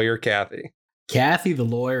corporate lawyer Kathy. Kathy, the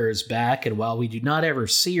lawyer, is back, and while we do not ever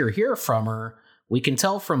see or hear from her, we can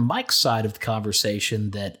tell from Mike's side of the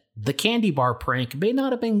conversation that the candy bar prank may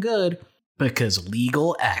not have been good because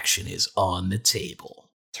legal action is on the table.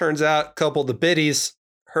 Turns out a couple of the biddies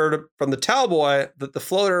heard from the towel boy that the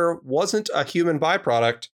floater wasn't a human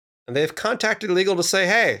byproduct, and they've contacted legal to say,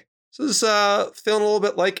 hey, this is feeling a little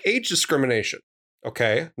bit like age discrimination.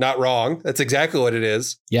 Okay, not wrong. That's exactly what it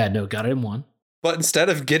is. Yeah, no, got it in one. But instead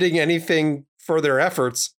of getting anything for their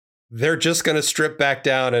efforts, they're just going to strip back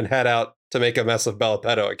down and head out to make a mess of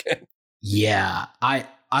Bellapetto again. Yeah, I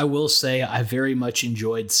will say I very much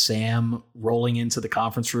enjoyed Sam rolling into the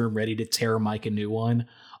conference room ready to tear Mike a new one,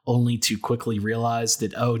 only to quickly realize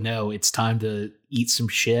that, oh no, it's time to eat some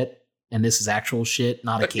shit. And this is actual shit,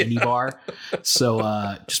 not a candy bar. So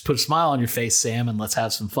just put a smile on your face, Sam, and let's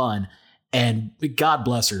have some fun. And God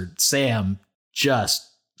bless her, Sam just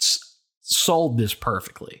sold this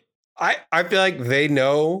perfectly. I feel like they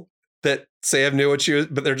know that Sam knew what she was,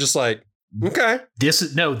 but they're just like, Okay. This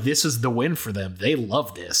is the win for them. They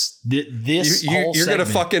love this. This whole you're gonna segment,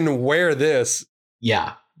 fucking wear this.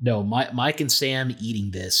 Yeah. No, Mike and Sam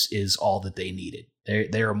eating this is all that they needed.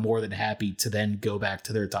 They are more than happy to then go back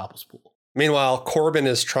to their topless pool. Meanwhile, Corbin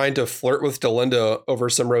is trying to flirt with Delinda over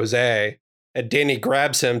some rosé, and Danny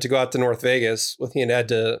grabs him to go out to North Vegas with he and Ed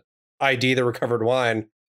to ID the recovered wine.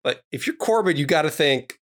 But if you're Corbin, you got to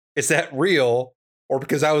think, is that real? Or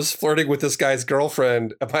because I was flirting with this guy's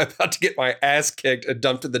girlfriend, am I about to get my ass kicked and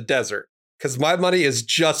dumped in the desert? Because my money is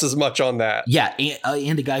just as much on that. Yeah,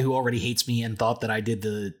 and a guy who already hates me and thought that I did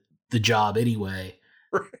the job anyway.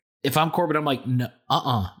 Right. If I'm Corbin, I'm like, no,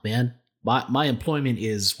 man. My employment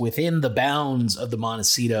is within the bounds of the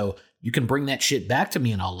Montecito. You can bring that shit back to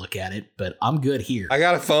me and I'll look at it, but I'm good here. I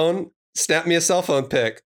got a phone. Snap me a cell phone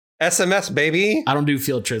pic. SMS, baby. I don't do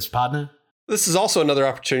field trips, partner. This is also another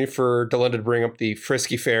opportunity for Delinda to bring up the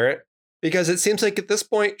frisky ferret, because it seems like at this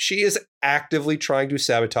point, she is actively trying to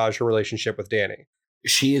sabotage her relationship with Danny.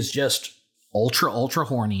 She is just ultra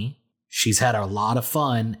horny. She's had a lot of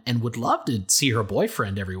fun and would love to see her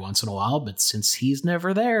boyfriend every once in a while, but since he's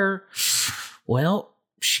never there, well,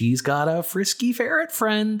 she's got a frisky ferret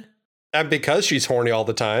friend. And because she's horny all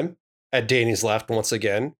the time, at Danny's left once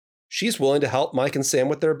again, she's willing to help Mike and Sam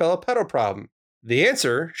with their Bella Petto problem. The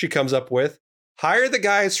answer she comes up with, hire the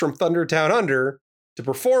guys from Thunder Town Under to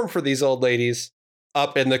perform for these old ladies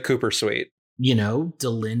up in the Cooper suite. You know,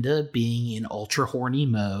 Delinda being in ultra horny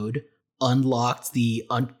mode unlocked the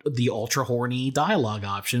ultra horny dialogue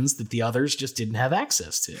options that the others just didn't have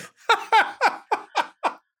access to.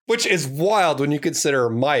 Which is wild when you consider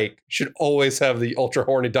Mike should always have the ultra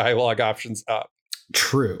horny dialogue options up.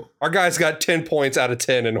 True. Our guy's got 10 points out of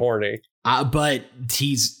 10 in horny. But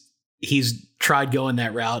he's tried going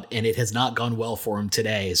that route and it has not gone well for him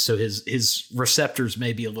today. So his receptors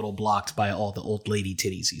may be a little blocked by all the old lady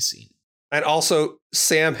titties he's seen. And also,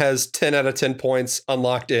 Sam has 10 out of 10 points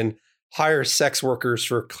unlocked in hire sex workers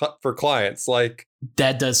for clients. Like,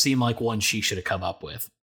 that does seem like one she should have come up with.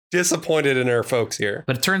 Disappointed in her folks here.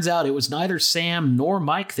 But it turns out it was neither Sam nor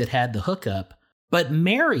Mike that had the hookup, but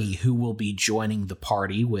Mary, who will be joining the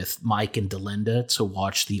party with Mike and Delinda to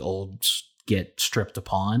watch the olds get stripped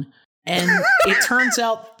upon. And it turns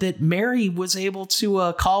out that Mary was able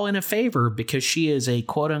to call in a favor because she is a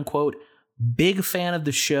quote unquote big fan of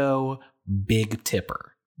the show, big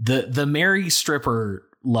tipper. The Mary stripper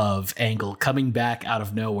love angle coming back out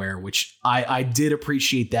of nowhere, which I did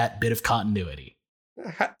appreciate that bit of continuity.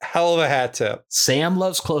 Hell of a hat tip. Sam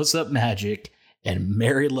loves close-up magic and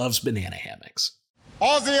Mary loves banana hammocks.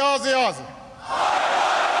 Aussie, Aussie, Aussie.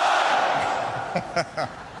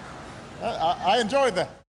 I enjoyed that.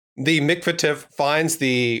 The McFatif finds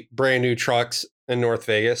the brand new trucks in North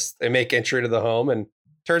Vegas. They make entry to the home, and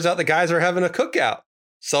turns out the guys are having a cookout,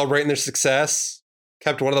 celebrating their success.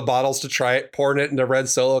 Kept one of the bottles to try it, pouring it into red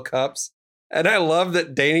Solo cups. And I love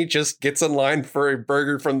that Danny just gets in line for a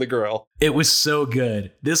burger from the grill. It was so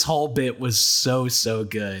good. This whole bit was so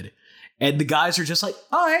good. And the guys are just like,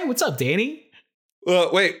 oh, hey, what's up, Danny?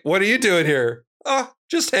 Wait, what are you doing here? Oh,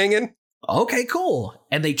 just hanging. Okay, cool.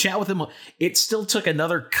 And they chat with him. It still took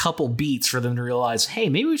another couple beats for them to realize, hey,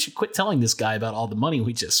 maybe we should quit telling this guy about all the money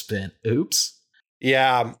we just spent. Oops.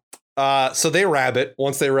 Yeah. So they rabbit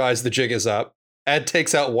once they realize the jig is up. Ed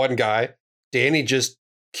takes out one guy. Danny just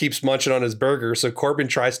keeps munching on his burger. So Corbin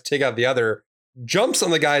tries to take out the other, jumps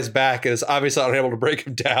on the guy's back, and is obviously unable to break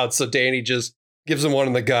him down. So Danny just gives him one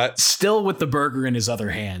in the gut. Still with the burger in his other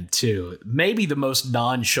hand, too. Maybe the most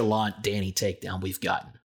nonchalant Danny takedown we've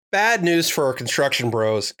gotten. Bad news for our construction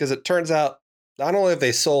bros, because it turns out not only have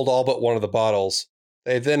they sold all but one of the bottles,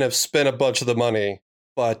 they then have spent a bunch of the money.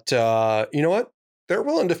 But you know what? They're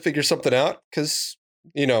willing to figure something out because,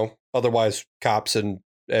 otherwise cops and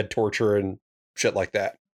torture and shit like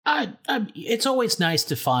that. It's always nice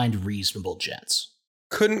to find reasonable gents.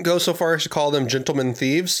 Couldn't go so far as to call them gentlemen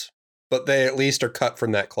thieves, but they at least are cut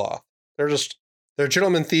from that cloth. They're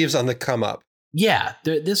gentlemen thieves on the come up. Yeah,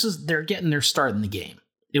 they're getting their start in the game.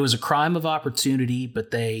 It was a crime of opportunity, but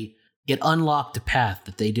it unlocked a path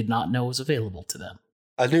that they did not know was available to them.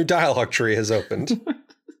 A new dialogue tree has opened.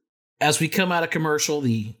 As we come out of commercial,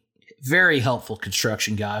 the very helpful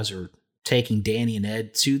construction guys are taking Danny and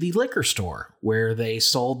Ed to the liquor store where they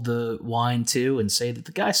sold the wine to and say that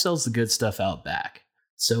the guy sells the good stuff out back.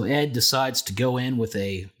 So Ed decides to go in with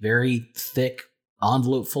a very thick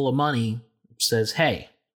envelope full of money, says, hey,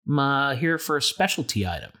 I'm here for a specialty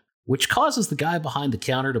item, which causes the guy behind the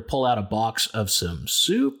counter to pull out a box of some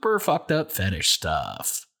super fucked up fetish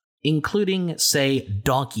stuff, including, say,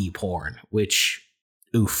 donkey porn, which,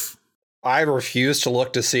 oof. I refuse to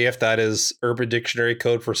look to see if that is Urban Dictionary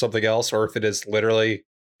code for something else or if it is literally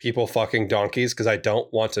people fucking donkeys, because I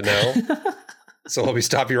don't want to know. So let me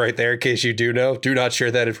stop you right there in case you do know. Do not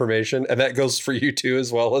share that information. And that goes for you too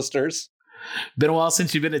as well, listeners. Been a while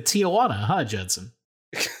since you've been to Tijuana, huh, Judson?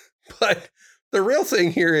 But the real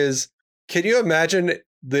thing here is, can you imagine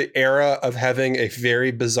the era of having a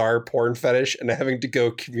very bizarre porn fetish and having to go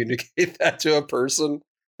communicate that to a person?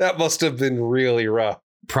 That must have been really rough.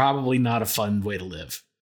 Probably not a fun way to live.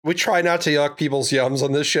 We try not to yuck people's yums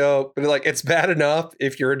on this show, but like, it's bad enough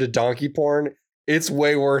if you're into donkey porn. It's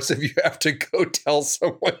way worse if you have to go tell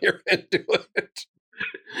someone you're into it.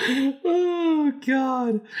 Oh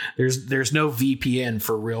God. There's no VPN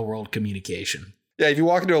for real world communication. Yeah, if you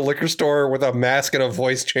walk into a liquor store with a mask and a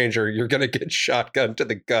voice changer, you're going to get shotgunned to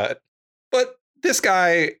the gut. But this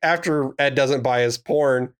guy, after Ed doesn't buy his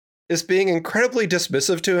porn, is being incredibly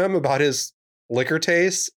dismissive to him about his liquor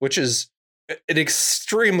taste, which is an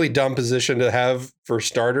extremely dumb position to have for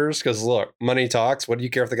starters, because look, money talks. What do you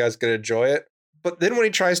care if the guy's going to enjoy it? But then when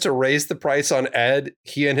he tries to raise the price on Ed,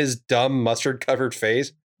 he and his dumb mustard-covered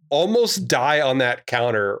face almost die on that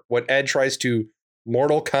counter when Ed tries to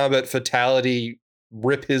Mortal Kombat fatality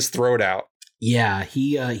rip his throat out. Yeah,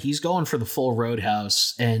 he's going for the full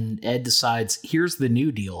roadhouse, and Ed decides, here's the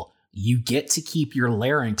new deal. You get to keep your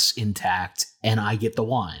larynx intact, and I get the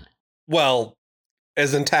wine. Well,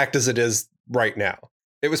 as intact as it is right now.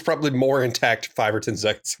 It was probably more intact 5 or 10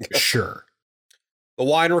 seconds ago. Sure. The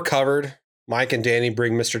wine recovered. Mike and Danny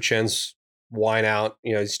bring Mr. Chen's wine out.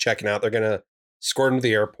 You know, he's checking out. They're going to escort him to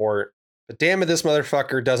the airport. But damn it, this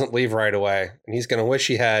motherfucker doesn't leave right away. And he's going to wish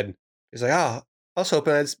he had. He's like, I was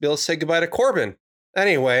hoping I'd be able to say goodbye to Corbin.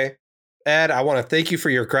 Anyway, Ed, I want to thank you for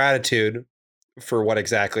your gratitude for what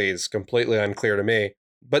exactly is completely unclear to me.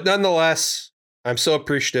 But nonetheless, I'm so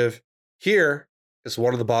appreciative. Here is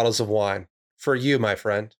one of the bottles of wine for you, my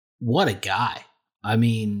friend. What a guy. I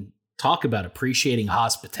mean, talk about appreciating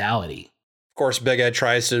hospitality. Of course, Big Ed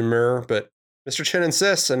tries to demur, but Mr. Chen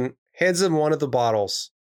insists and hands him one of the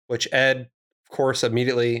bottles, which Ed, of course,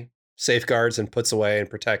 immediately safeguards and puts away and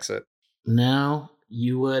protects it. Now,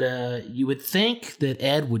 you would think that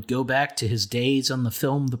Ed would go back to his days on the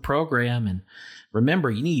film, the program, and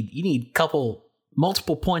remember, you need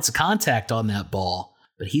multiple points of contact on that ball,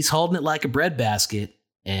 but he's holding it like a breadbasket,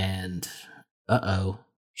 and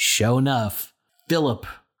sure enough, Philip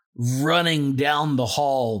running down the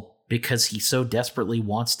hall because he so desperately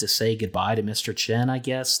wants to say goodbye to Mr. Chen, I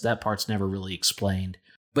guess. That part's never really explained.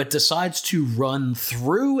 But decides to run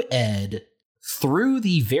through Ed, through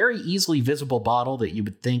the very easily visible bottle that you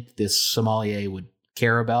would think this sommelier would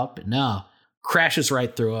care about, but no. Crashes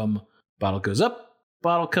right through him. Bottle goes up,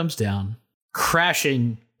 bottle comes down,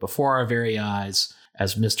 crashing before our very eyes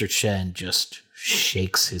as Mr. Chen just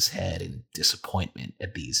shakes his head in disappointment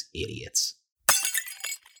at these idiots.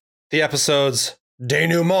 The episode's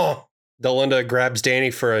denouement. Delinda grabs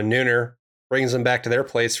Danny for a nooner, brings him back to their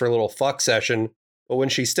place for a little fuck session. But when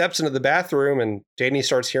she steps into the bathroom and Danny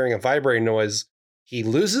starts hearing a vibrating noise, he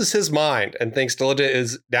loses his mind and thinks Delinda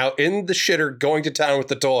is now in the shitter going to town with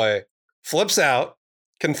the toy, flips out,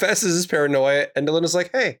 confesses his paranoia, and Delinda's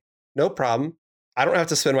like, hey, no problem. I don't have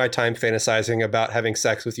to spend my time fantasizing about having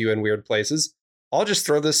sex with you in weird places. I'll just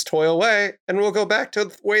throw this toy away and we'll go back to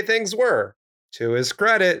the way things were. To his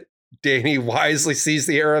credit, Danny wisely sees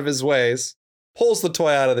the error of his ways, pulls the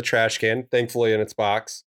toy out of the trash can, thankfully in its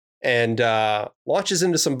box, and launches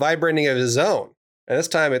into some vibrating of his own. And this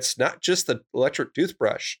time it's not just the electric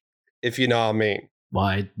toothbrush, if you know what I mean.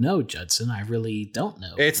 Why, no, Judson, I really don't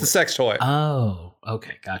know. It's the sex toy. Oh,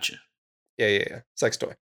 okay, gotcha. Yeah. Sex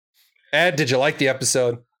toy. Ed, did you like the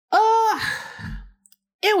episode?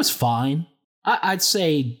 It was fine. I'd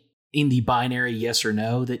say in the binary yes or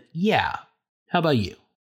no that yeah. How about you?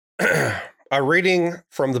 A reading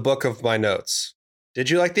from the book of my notes.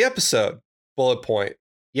 Did you like the episode? Bullet point.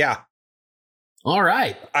 Yeah. All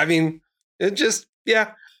right. I mean, it just,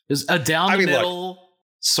 yeah. It's a down the middle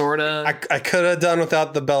sort of. I could have done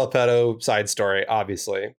without the Bellapedo side story,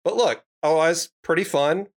 obviously. But look, otherwise, pretty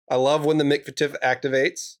fun. I love when the McFatif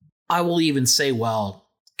activates. I will even say, well,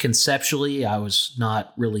 conceptually, I was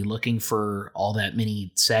not really looking for all that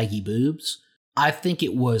many saggy boobs. I think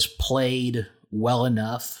it was played well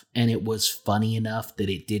enough and it was funny enough that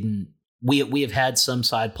it didn't. We have had some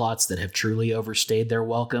side plots that have truly overstayed their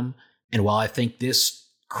welcome. And while I think this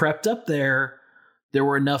crept up there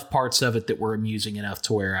were enough parts of it that were amusing enough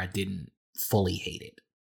to where I didn't fully hate it.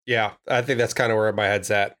 Yeah, I think that's kind of where my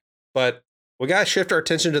head's at. But we got to shift our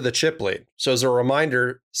attention to the chip lead. So as a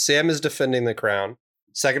reminder, Sam is defending the crown.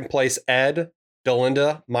 Second place, Ed,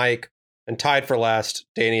 Delinda, Mike, and tied for last,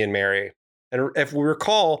 Danny and Mary. And if we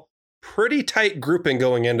recall, pretty tight grouping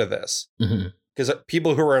going into this. Because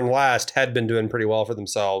people who were in last had been doing pretty well for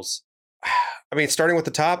themselves. I mean, starting with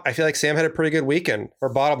the top, I feel like Sam had a pretty good weekend. Her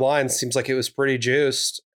bottom line seems like it was pretty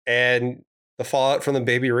juiced. And the fallout from the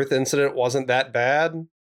Baby Ruth incident wasn't that bad.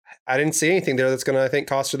 I didn't see anything there that's going to, I think,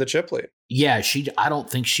 cost her the chip lead. Yeah, I don't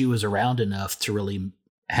think she was around enough to really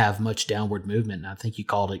have much downward movement. And I think you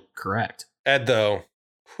called it correct. Ed, though,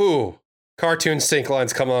 cartoon stink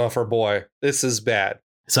lines coming off her boy. This is bad.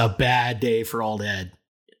 It's a bad day for old Ed.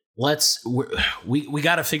 We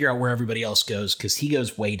got to figure out where everybody else goes because he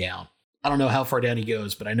goes way down. I don't know how far down he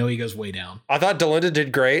goes, but I know he goes way down. I thought Delinda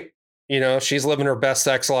did great. You know, she's living her best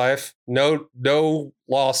sex life. No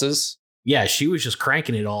losses. Yeah, she was just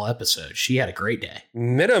cranking it all episode. She had a great day.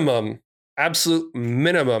 Absolute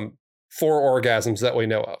minimum 4 orgasms that we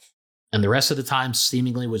know of. And the rest of the time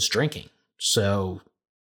seemingly was drinking. So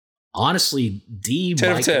honestly, D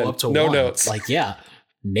might go up to 1. No 1. notes. Like, yeah,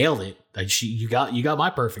 nailed it. Like you got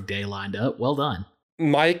my perfect day lined up. Well done.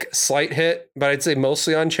 Mike, slight hit, but I'd say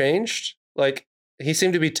mostly unchanged. Like, he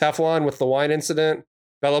seemed to be Teflon with the wine incident.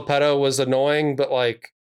 Bella Petto was annoying, but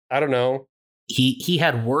like, I don't know. He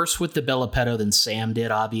had worse with the Bella Petto than Sam did,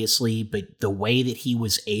 obviously, but the way that he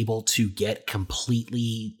was able to get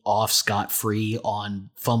completely off scot-free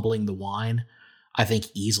on fumbling the wine, I think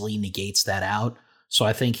easily negates that out. So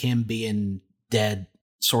I think him being dead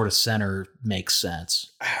sort of center makes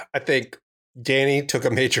sense. I think Danny took a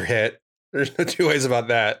major hit. There's no two ways about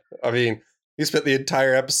that. I mean, he spent the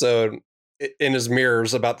entire episode in his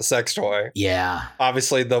mirrors about the sex toy. Yeah.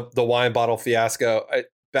 Obviously, the wine bottle fiasco,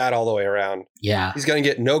 bad all the way around. Yeah. He's going to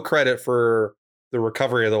get no credit for the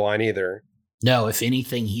recovery of the wine either. No, if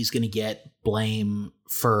anything, he's going to get blame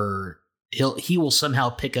for... He will somehow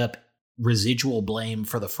pick up residual blame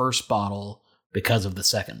for the first bottle because of the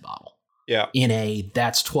second bottle. Yeah. In a,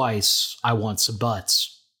 that's twice, I want some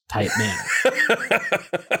butts type manner.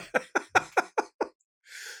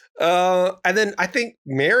 And then I think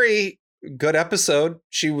Mary, good episode.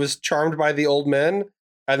 She was charmed by the old men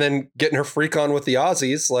and then getting her freak on with the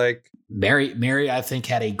Aussies. Like Mary, I think,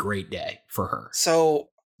 had a great day for her. So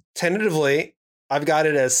tentatively, I've got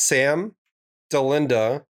it as Sam,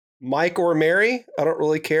 Delinda, Mike or Mary. I don't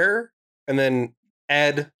really care. And then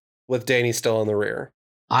Ed with Danny still in the rear.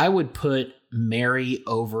 I would put Mary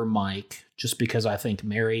over Mike just because I think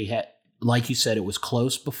Mary had, like you said, it was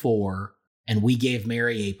close before. And we gave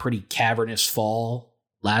Mary a pretty cavernous fall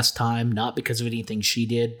last time, not because of anything she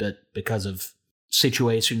did, but because of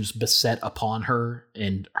situations beset upon her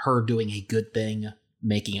and her doing a good thing,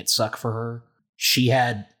 making it suck for her. She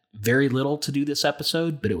had very little to do this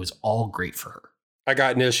episode, but it was all great for her. I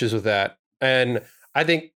got no issues with that. And I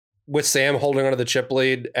think with Sam holding onto the chip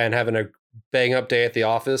lead and having a bang up day at the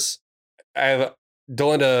office, I have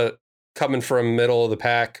Delinda coming from middle of the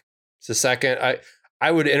pack to second. I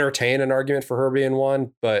would entertain an argument for her being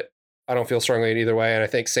 1, but I don't feel strongly in either way. And I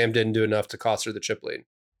think Sam didn't do enough to cost her the chip lead.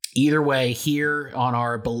 Either way, here on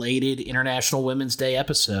our belated International Women's Day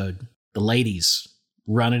episode, the ladies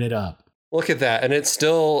running it up. Look at that. And it's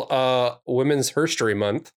still Women's Herstory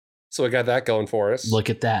Month. So we got that going for us. Look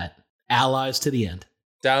at that. Allies to the end.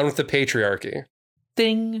 Down with the patriarchy.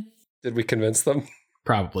 Ding. Did we convince them?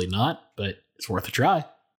 Probably not, but it's worth a try.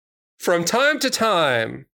 From time to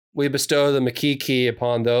time, we bestow the McKee key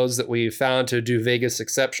upon those that we found to do Vegas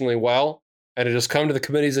exceptionally well. And it has come to the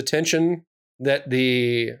committee's attention that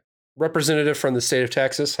the representative from the state of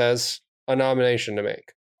Texas has a nomination to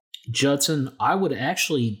make. Judson, I would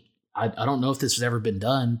actually, I don't know if this has ever been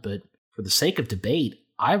done, but for the sake of debate,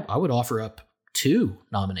 I would offer up 2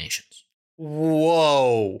 nominations.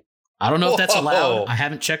 Whoa. I don't know if that's allowed. I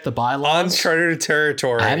haven't checked the bylaws. Uncharted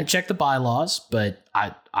territory. I haven't checked the bylaws, but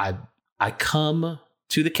I come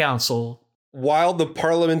to the council. While the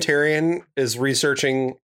parliamentarian is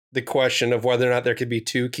researching the question of whether or not there could be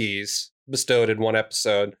 2 keys bestowed in one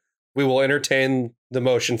episode, we will entertain the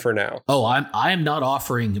motion for now. Oh, I am not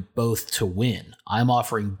offering both to win. I'm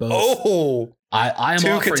offering both. Oh, I am 2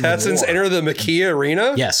 offering contestants enter the McKee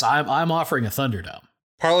Arena? Yes, I'm offering a Thunderdome.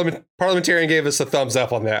 Parliamentarian gave us a thumbs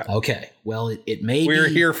up on that. Okay, well, it may We're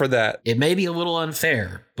here for that. It may be a little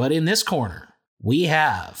unfair, but in this corner, we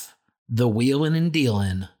have the wheeling and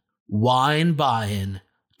dealing, wine buying,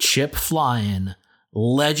 chip flying,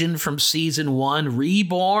 legend from season 1,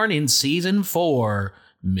 reborn in season 4,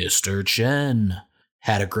 Mr. Chen.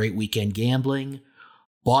 Had a great weekend gambling.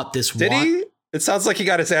 Bought this. Did he? It sounds like he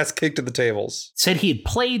got his ass kicked at the tables. Said he had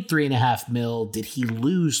played $3.5 million. Did he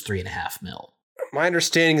lose $3.5 million? My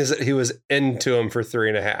understanding is that he was into him for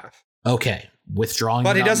 $3.5 million. Okay, withdrawing.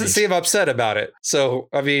 But he doesn't seem upset about it. So,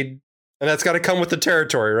 I mean, And that's got to come with the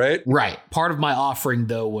territory, right? Right. Part of my offering,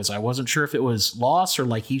 though, was I wasn't sure if it was loss or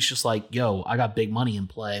like he's just like, yo, I got big money in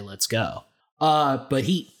play. Let's go. But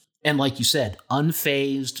and like you said,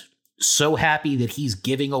 unfazed, so happy that he's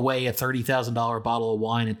giving away a $30,000 bottle of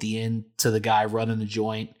wine at the end to the guy running the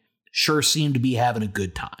joint. Sure seemed to be having a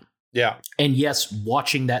good time. Yeah. And yes,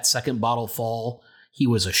 watching that second bottle fall, he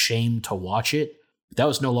was ashamed to watch it. But that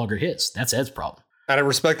was no longer his. That's Ed's problem. And I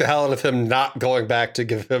respect the hell out of him not going back to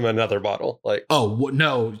give him another bottle. Like,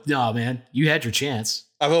 no, man, you had your chance.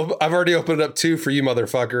 I've already opened up 2 for you,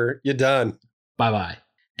 motherfucker. You done. Bye-bye.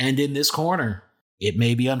 And in this corner, it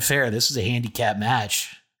may be unfair. This is a handicap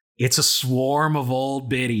match. It's a swarm of old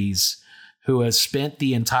biddies who has spent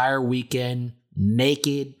the entire weekend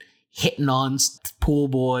naked, hitting on pool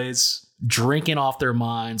boys, drinking off their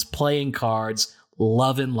minds, playing cards,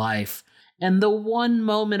 loving life. And the one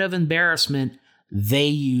moment of embarrassment they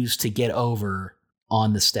use to get over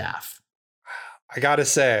on the staff. I gotta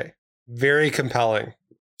say, very compelling.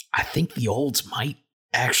 I think the olds might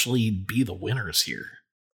actually be the winners here.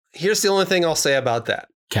 Here's the only thing I'll say about that.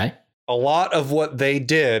 Okay. A lot of what they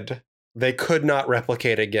did, they could not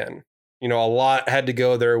replicate again. You know, a lot had to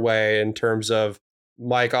go their way in terms of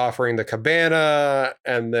Mike offering the cabana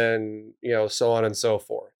and then, you know, so on and so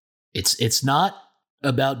forth. It's not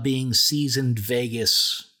about being seasoned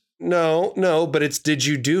Vegas. No, but it's, did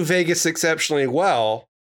you do Vegas exceptionally well?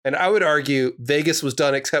 And I would argue Vegas was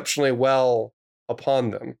done exceptionally well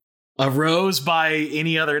upon them. A rose by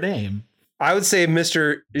any other name. I would say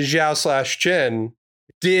Mr. Zhao/Chen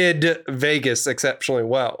did Vegas exceptionally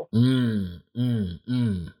well.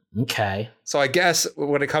 Okay. So I guess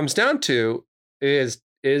what it comes down to is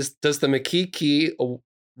does the Makiki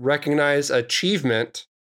recognize achievement,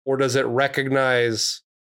 or does it recognize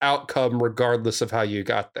outcome regardless of how you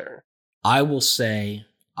got there? I will say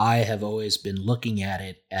I have always been looking at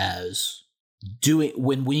it as doing,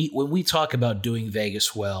 when we talk about doing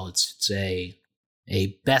Vegas well, it's a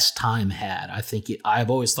best time had. I think I've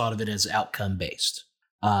always thought of it as outcome based.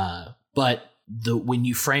 But when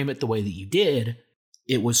you frame it the way that you did,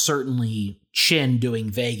 it was certainly Chin doing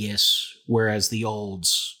Vegas, whereas the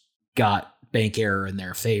olds got bank error in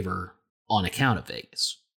their favor on account of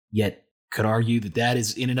Vegas. Yet could argue that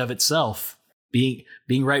is in and of itself, being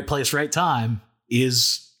right place, right time,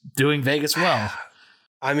 is doing Vegas well.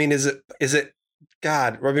 I mean, is it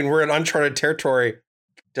God? I mean, we're in uncharted territory.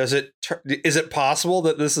 Is it possible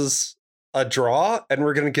that this is a draw and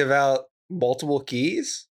we're going to give out multiple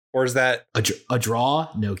keys? Or is that a draw?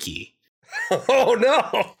 No key. Oh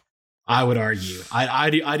no! I would argue. I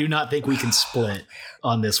do not think we can split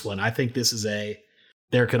on this one. I think this is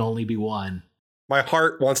there can only be one. My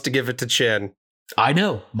heart wants to give it to Chin. I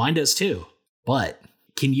know, mine does too. But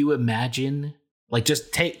can you imagine, like,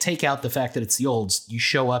 just take out the fact that it's the olds. You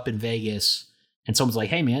show up in Vegas and someone's like,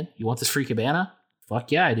 "Hey man, you want this free cabana?"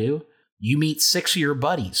 Fuck yeah, I do. You meet 6 of your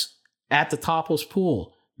buddies at the topless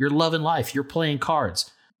pool. You're loving life. You're playing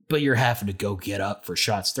cards, but you're having to go get up for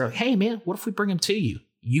shots. They're like, "Hey man, what if we bring them to you?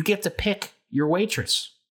 You get to pick your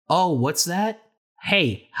waitress." Oh, what's that?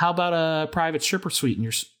 Hey, how about a private stripper show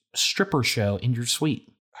in your suite?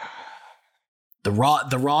 The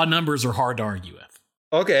raw numbers are hard to argue with.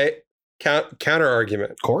 Okay, counter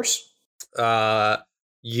argument. Of course.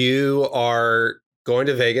 You are going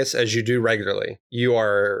to Vegas as you do regularly. You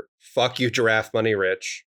are fuck you giraffe money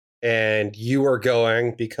rich, and you are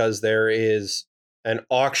going because there is an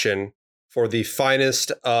auction for the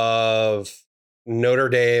finest of Notre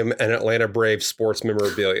Dame and Atlanta Braves sports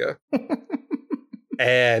memorabilia.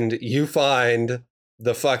 And you find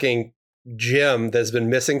the fucking gem that's been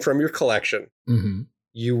missing from your collection. Mm-hmm.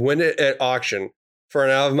 You win it at auction for an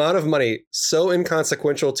amount of money so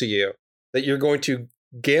inconsequential to you that you're going to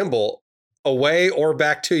gamble away or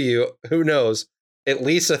back to you, who knows, at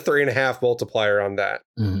least a 3.5 multiplier on that.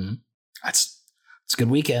 Mm-hmm. It's a good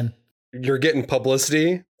weekend. You're getting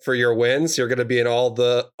publicity for your wins. You're going to be in all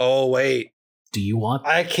the, oh, wait. Do you want?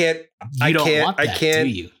 I can't. You don't want that, do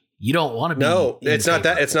you? You don't want to be. No, it's not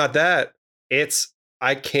that. It's not that. It's,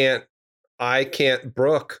 I can't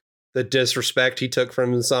brook the disrespect he took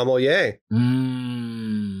from the sommelier.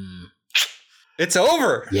 It's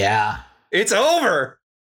over. Yeah. It's over.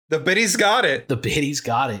 The biddies got it. The biddies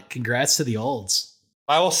got it. Congrats to the olds.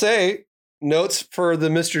 I will say, notes for the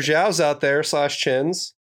Mr. Zhao's out there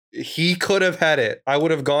 /Chins. He could have had it. I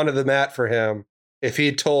would have gone to the mat for him if he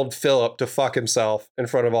had told Philip to fuck himself in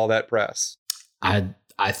front of all that press.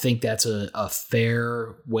 I think that's a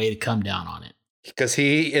fair way to come down on it. Because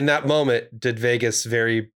he, in that moment, did Vegas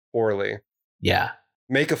very poorly. Yeah.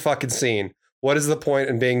 Make a fucking scene. What is the point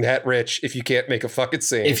in being that rich if you can't make a fucking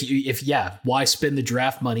scene? Why spend the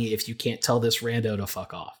draft money if you can't tell this rando to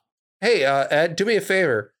fuck off? Hey, Ed, do me a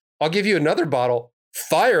favor. I'll give you another bottle.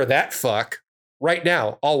 Fire that fuck right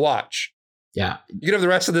now. I'll watch. Yeah. You can have the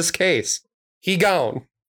rest of this case. He gone.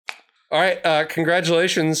 All right.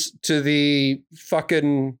 Congratulations to the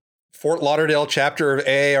fucking Fort Lauderdale chapter of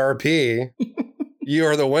AARP. You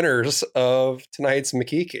are the winners of tonight's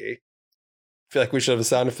Makiki. Feel like we should have a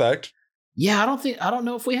sound effect. Yeah, I don't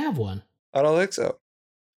know if we have one. I don't think so.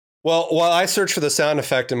 Well, while I search for the sound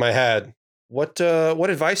effect in my head, what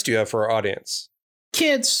advice do you have for our audience?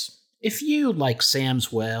 Kids, if you, like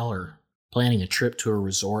Sam's Well, are planning a trip to a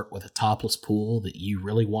resort with a topless pool that you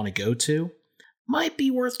really want to go to, might be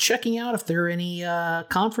worth checking out if there are any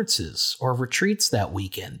conferences or retreats that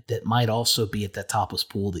weekend that might also be at that topless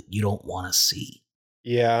pool that you don't want to see.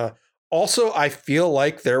 Yeah. Also, I feel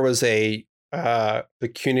like there was a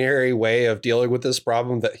pecuniary way of dealing with this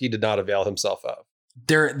problem that he did not avail himself of.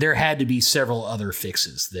 There had to be several other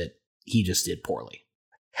fixes that he just did poorly.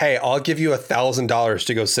 Hey, I'll give you $1,000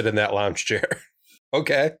 to go sit in that lounge chair.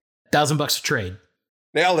 Okay. $1,000 a trade.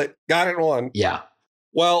 Nailed it. Got it one. Yeah.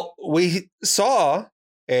 Well, we saw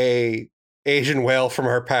a Asian whale from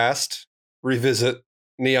our past revisit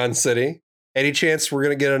Neon City. Any chance we're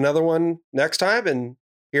going to get another one next time and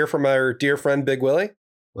hear from our dear friend Big Willie?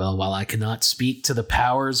 Well, while I cannot speak to the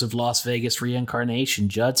powers of Las Vegas reincarnation,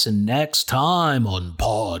 Judson, next time on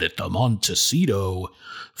Pod at the Montecito,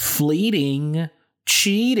 fleeting,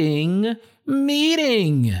 cheating,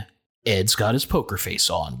 meeting. Ed's got his poker face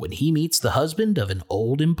on when he meets the husband of an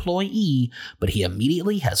old employee, but he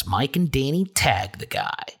immediately has Mike and Danny tag the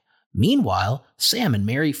guy. Meanwhile, Sam and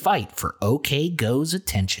Mary fight for OK Go's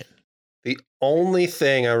attention. The only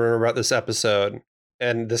thing I remember about this episode,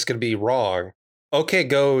 and this could be wrong, OK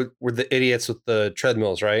Go were the idiots with the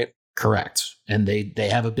treadmills, right? Correct. And they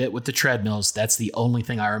have a bit with the treadmills. That's the only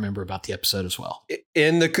thing I remember about the episode as well.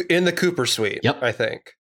 In the Cooper suite, yep. I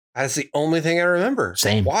think. That's the only thing I remember.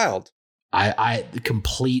 Same. Wild. I the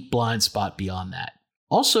complete blind spot beyond that.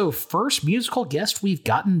 Also, first musical guest we've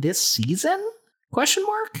gotten this season? Question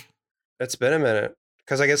mark? It's been a minute.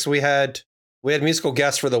 Because I guess we had musical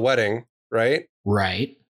guests for the wedding, right?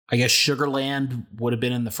 Right. I guess Sugarland would have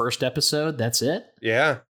been in the first episode. That's it?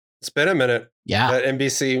 Yeah. It's been a minute. Yeah. That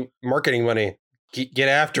NBC marketing money. Get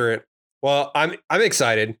after it. Well, I'm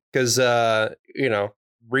excited because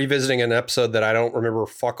revisiting an episode that I don't remember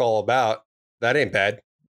fuck all about, that ain't bad.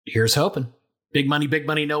 Here's hoping. Big money,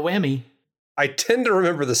 no whammy. I tend to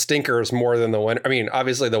remember the stinkers more than the winner. I mean,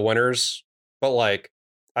 obviously the winners, but like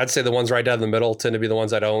I'd say the ones right down the middle tend to be the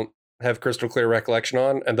ones I don't have crystal clear recollection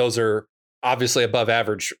on. And those are obviously above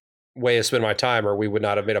average way to spend my time, or we would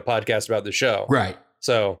not have made a podcast about the show. Right.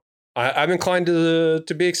 So I'm inclined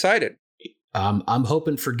to be excited. I'm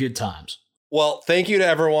hoping for good times. Well, thank you to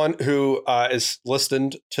everyone who is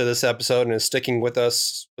listened to this episode and is sticking with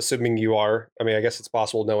us, assuming you are. I mean, I guess it's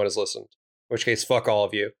possible no one has listened, in which case, fuck all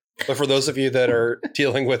of you. But for those of you that are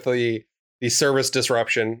dealing with the service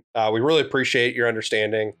disruption, we really appreciate your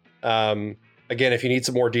understanding. Again, if you need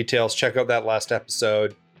some more details, check out that last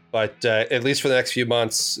episode. But at least for the next few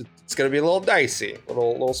months, it's going to be a little dicey, a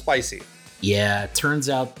little spicy. Yeah, it turns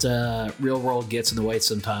out real world gets in the way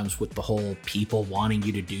sometimes with the whole people wanting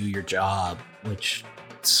you to do your job, which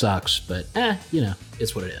sucks, but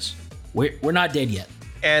it's what it is. We're not dead yet.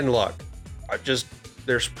 And look,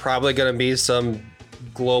 there's probably going to be some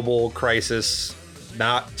global crisis,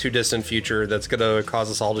 not too distant future, that's going to cause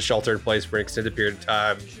us all to shelter in place for an extended period of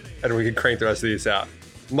time, and we can crank the rest of these out.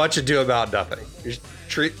 Much ado about nothing. Just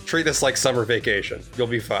treat this like summer vacation. You'll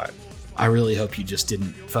be fine. I really hope you just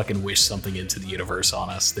didn't fucking wish something into the universe on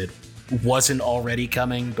us that wasn't already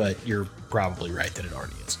coming, but you're probably right that it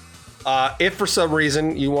already is. If for some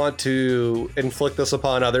reason you want to inflict this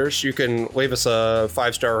upon others, you can leave us a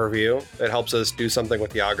 5-star review. It helps us do something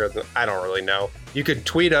with the algorithm. I don't really know. You can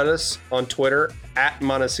tweet at us on Twitter at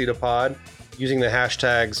MontecitoPod using the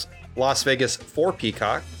hashtags Las Vegas for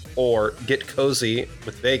Peacock or Get Cozy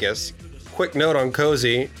with Vegas. Quick note on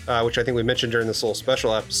Cozy, which I think we mentioned during this little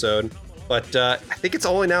special episode, but I think it's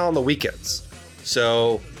only now on the weekends.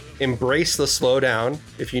 So embrace the slowdown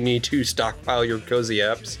if you need to stockpile your Cozy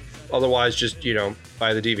apps. Otherwise, just,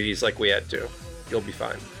 buy the DVDs like we had to. You'll be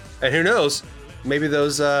fine. And who knows, maybe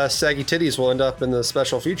those saggy titties will end up in the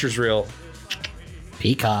special features reel.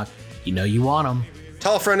 Peacock, you want them.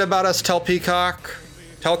 Tell a friend about us, tell Peacock,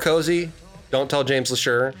 tell Cozy, don't tell James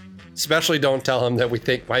LeSure. Especially don't tell him that we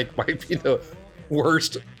think Mike might be the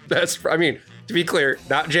worst best. I mean, to be clear,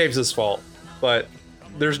 not James's fault, but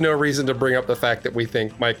there's no reason to bring up the fact that we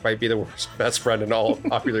think Mike might be the worst best friend in all of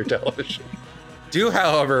popular television. Do,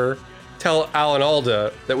 however, tell Alan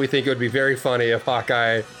Alda that we think it would be very funny if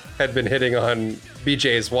Hawkeye had been hitting on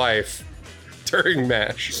BJ's wife during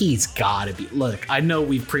MASH. He's gotta be. Look, I know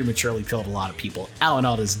we've prematurely killed a lot of people. Alan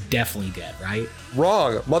Alda's definitely dead, right?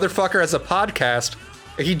 Wrong. Motherfucker has a podcast.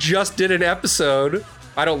 He just did an episode.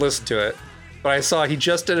 I don't listen to it, but I saw he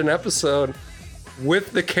just did an episode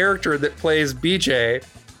with the character that plays BJ,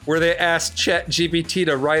 where they asked ChatGPT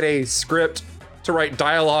to write a script to write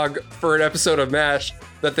dialogue for an episode of MASH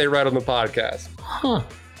that they read on the podcast. Huh.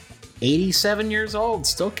 87 years old,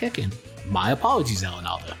 still kicking. My apologies, Alan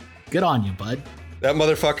Alda. Good on you, bud. That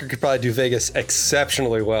motherfucker could probably do Vegas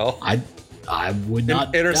exceptionally well. I would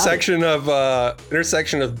not. Intersection of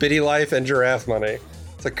Biddy life and giraffe money.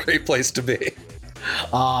 It's a great place to be.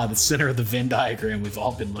 The center of the Venn diagram we've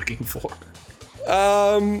all been looking for.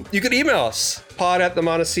 You can email us,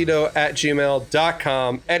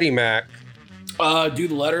 pod@themontecito@gmail.com. Eddie Mac. Do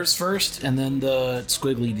the letters first and then the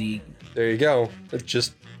squiggly D. There you go.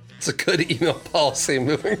 It's a good email policy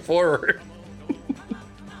moving forward.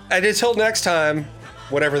 And until next time,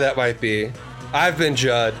 whatever that might be, I've been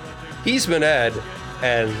Judd, he's been Ed,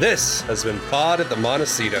 and this has been Pod at the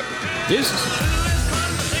Montecito. Deuces.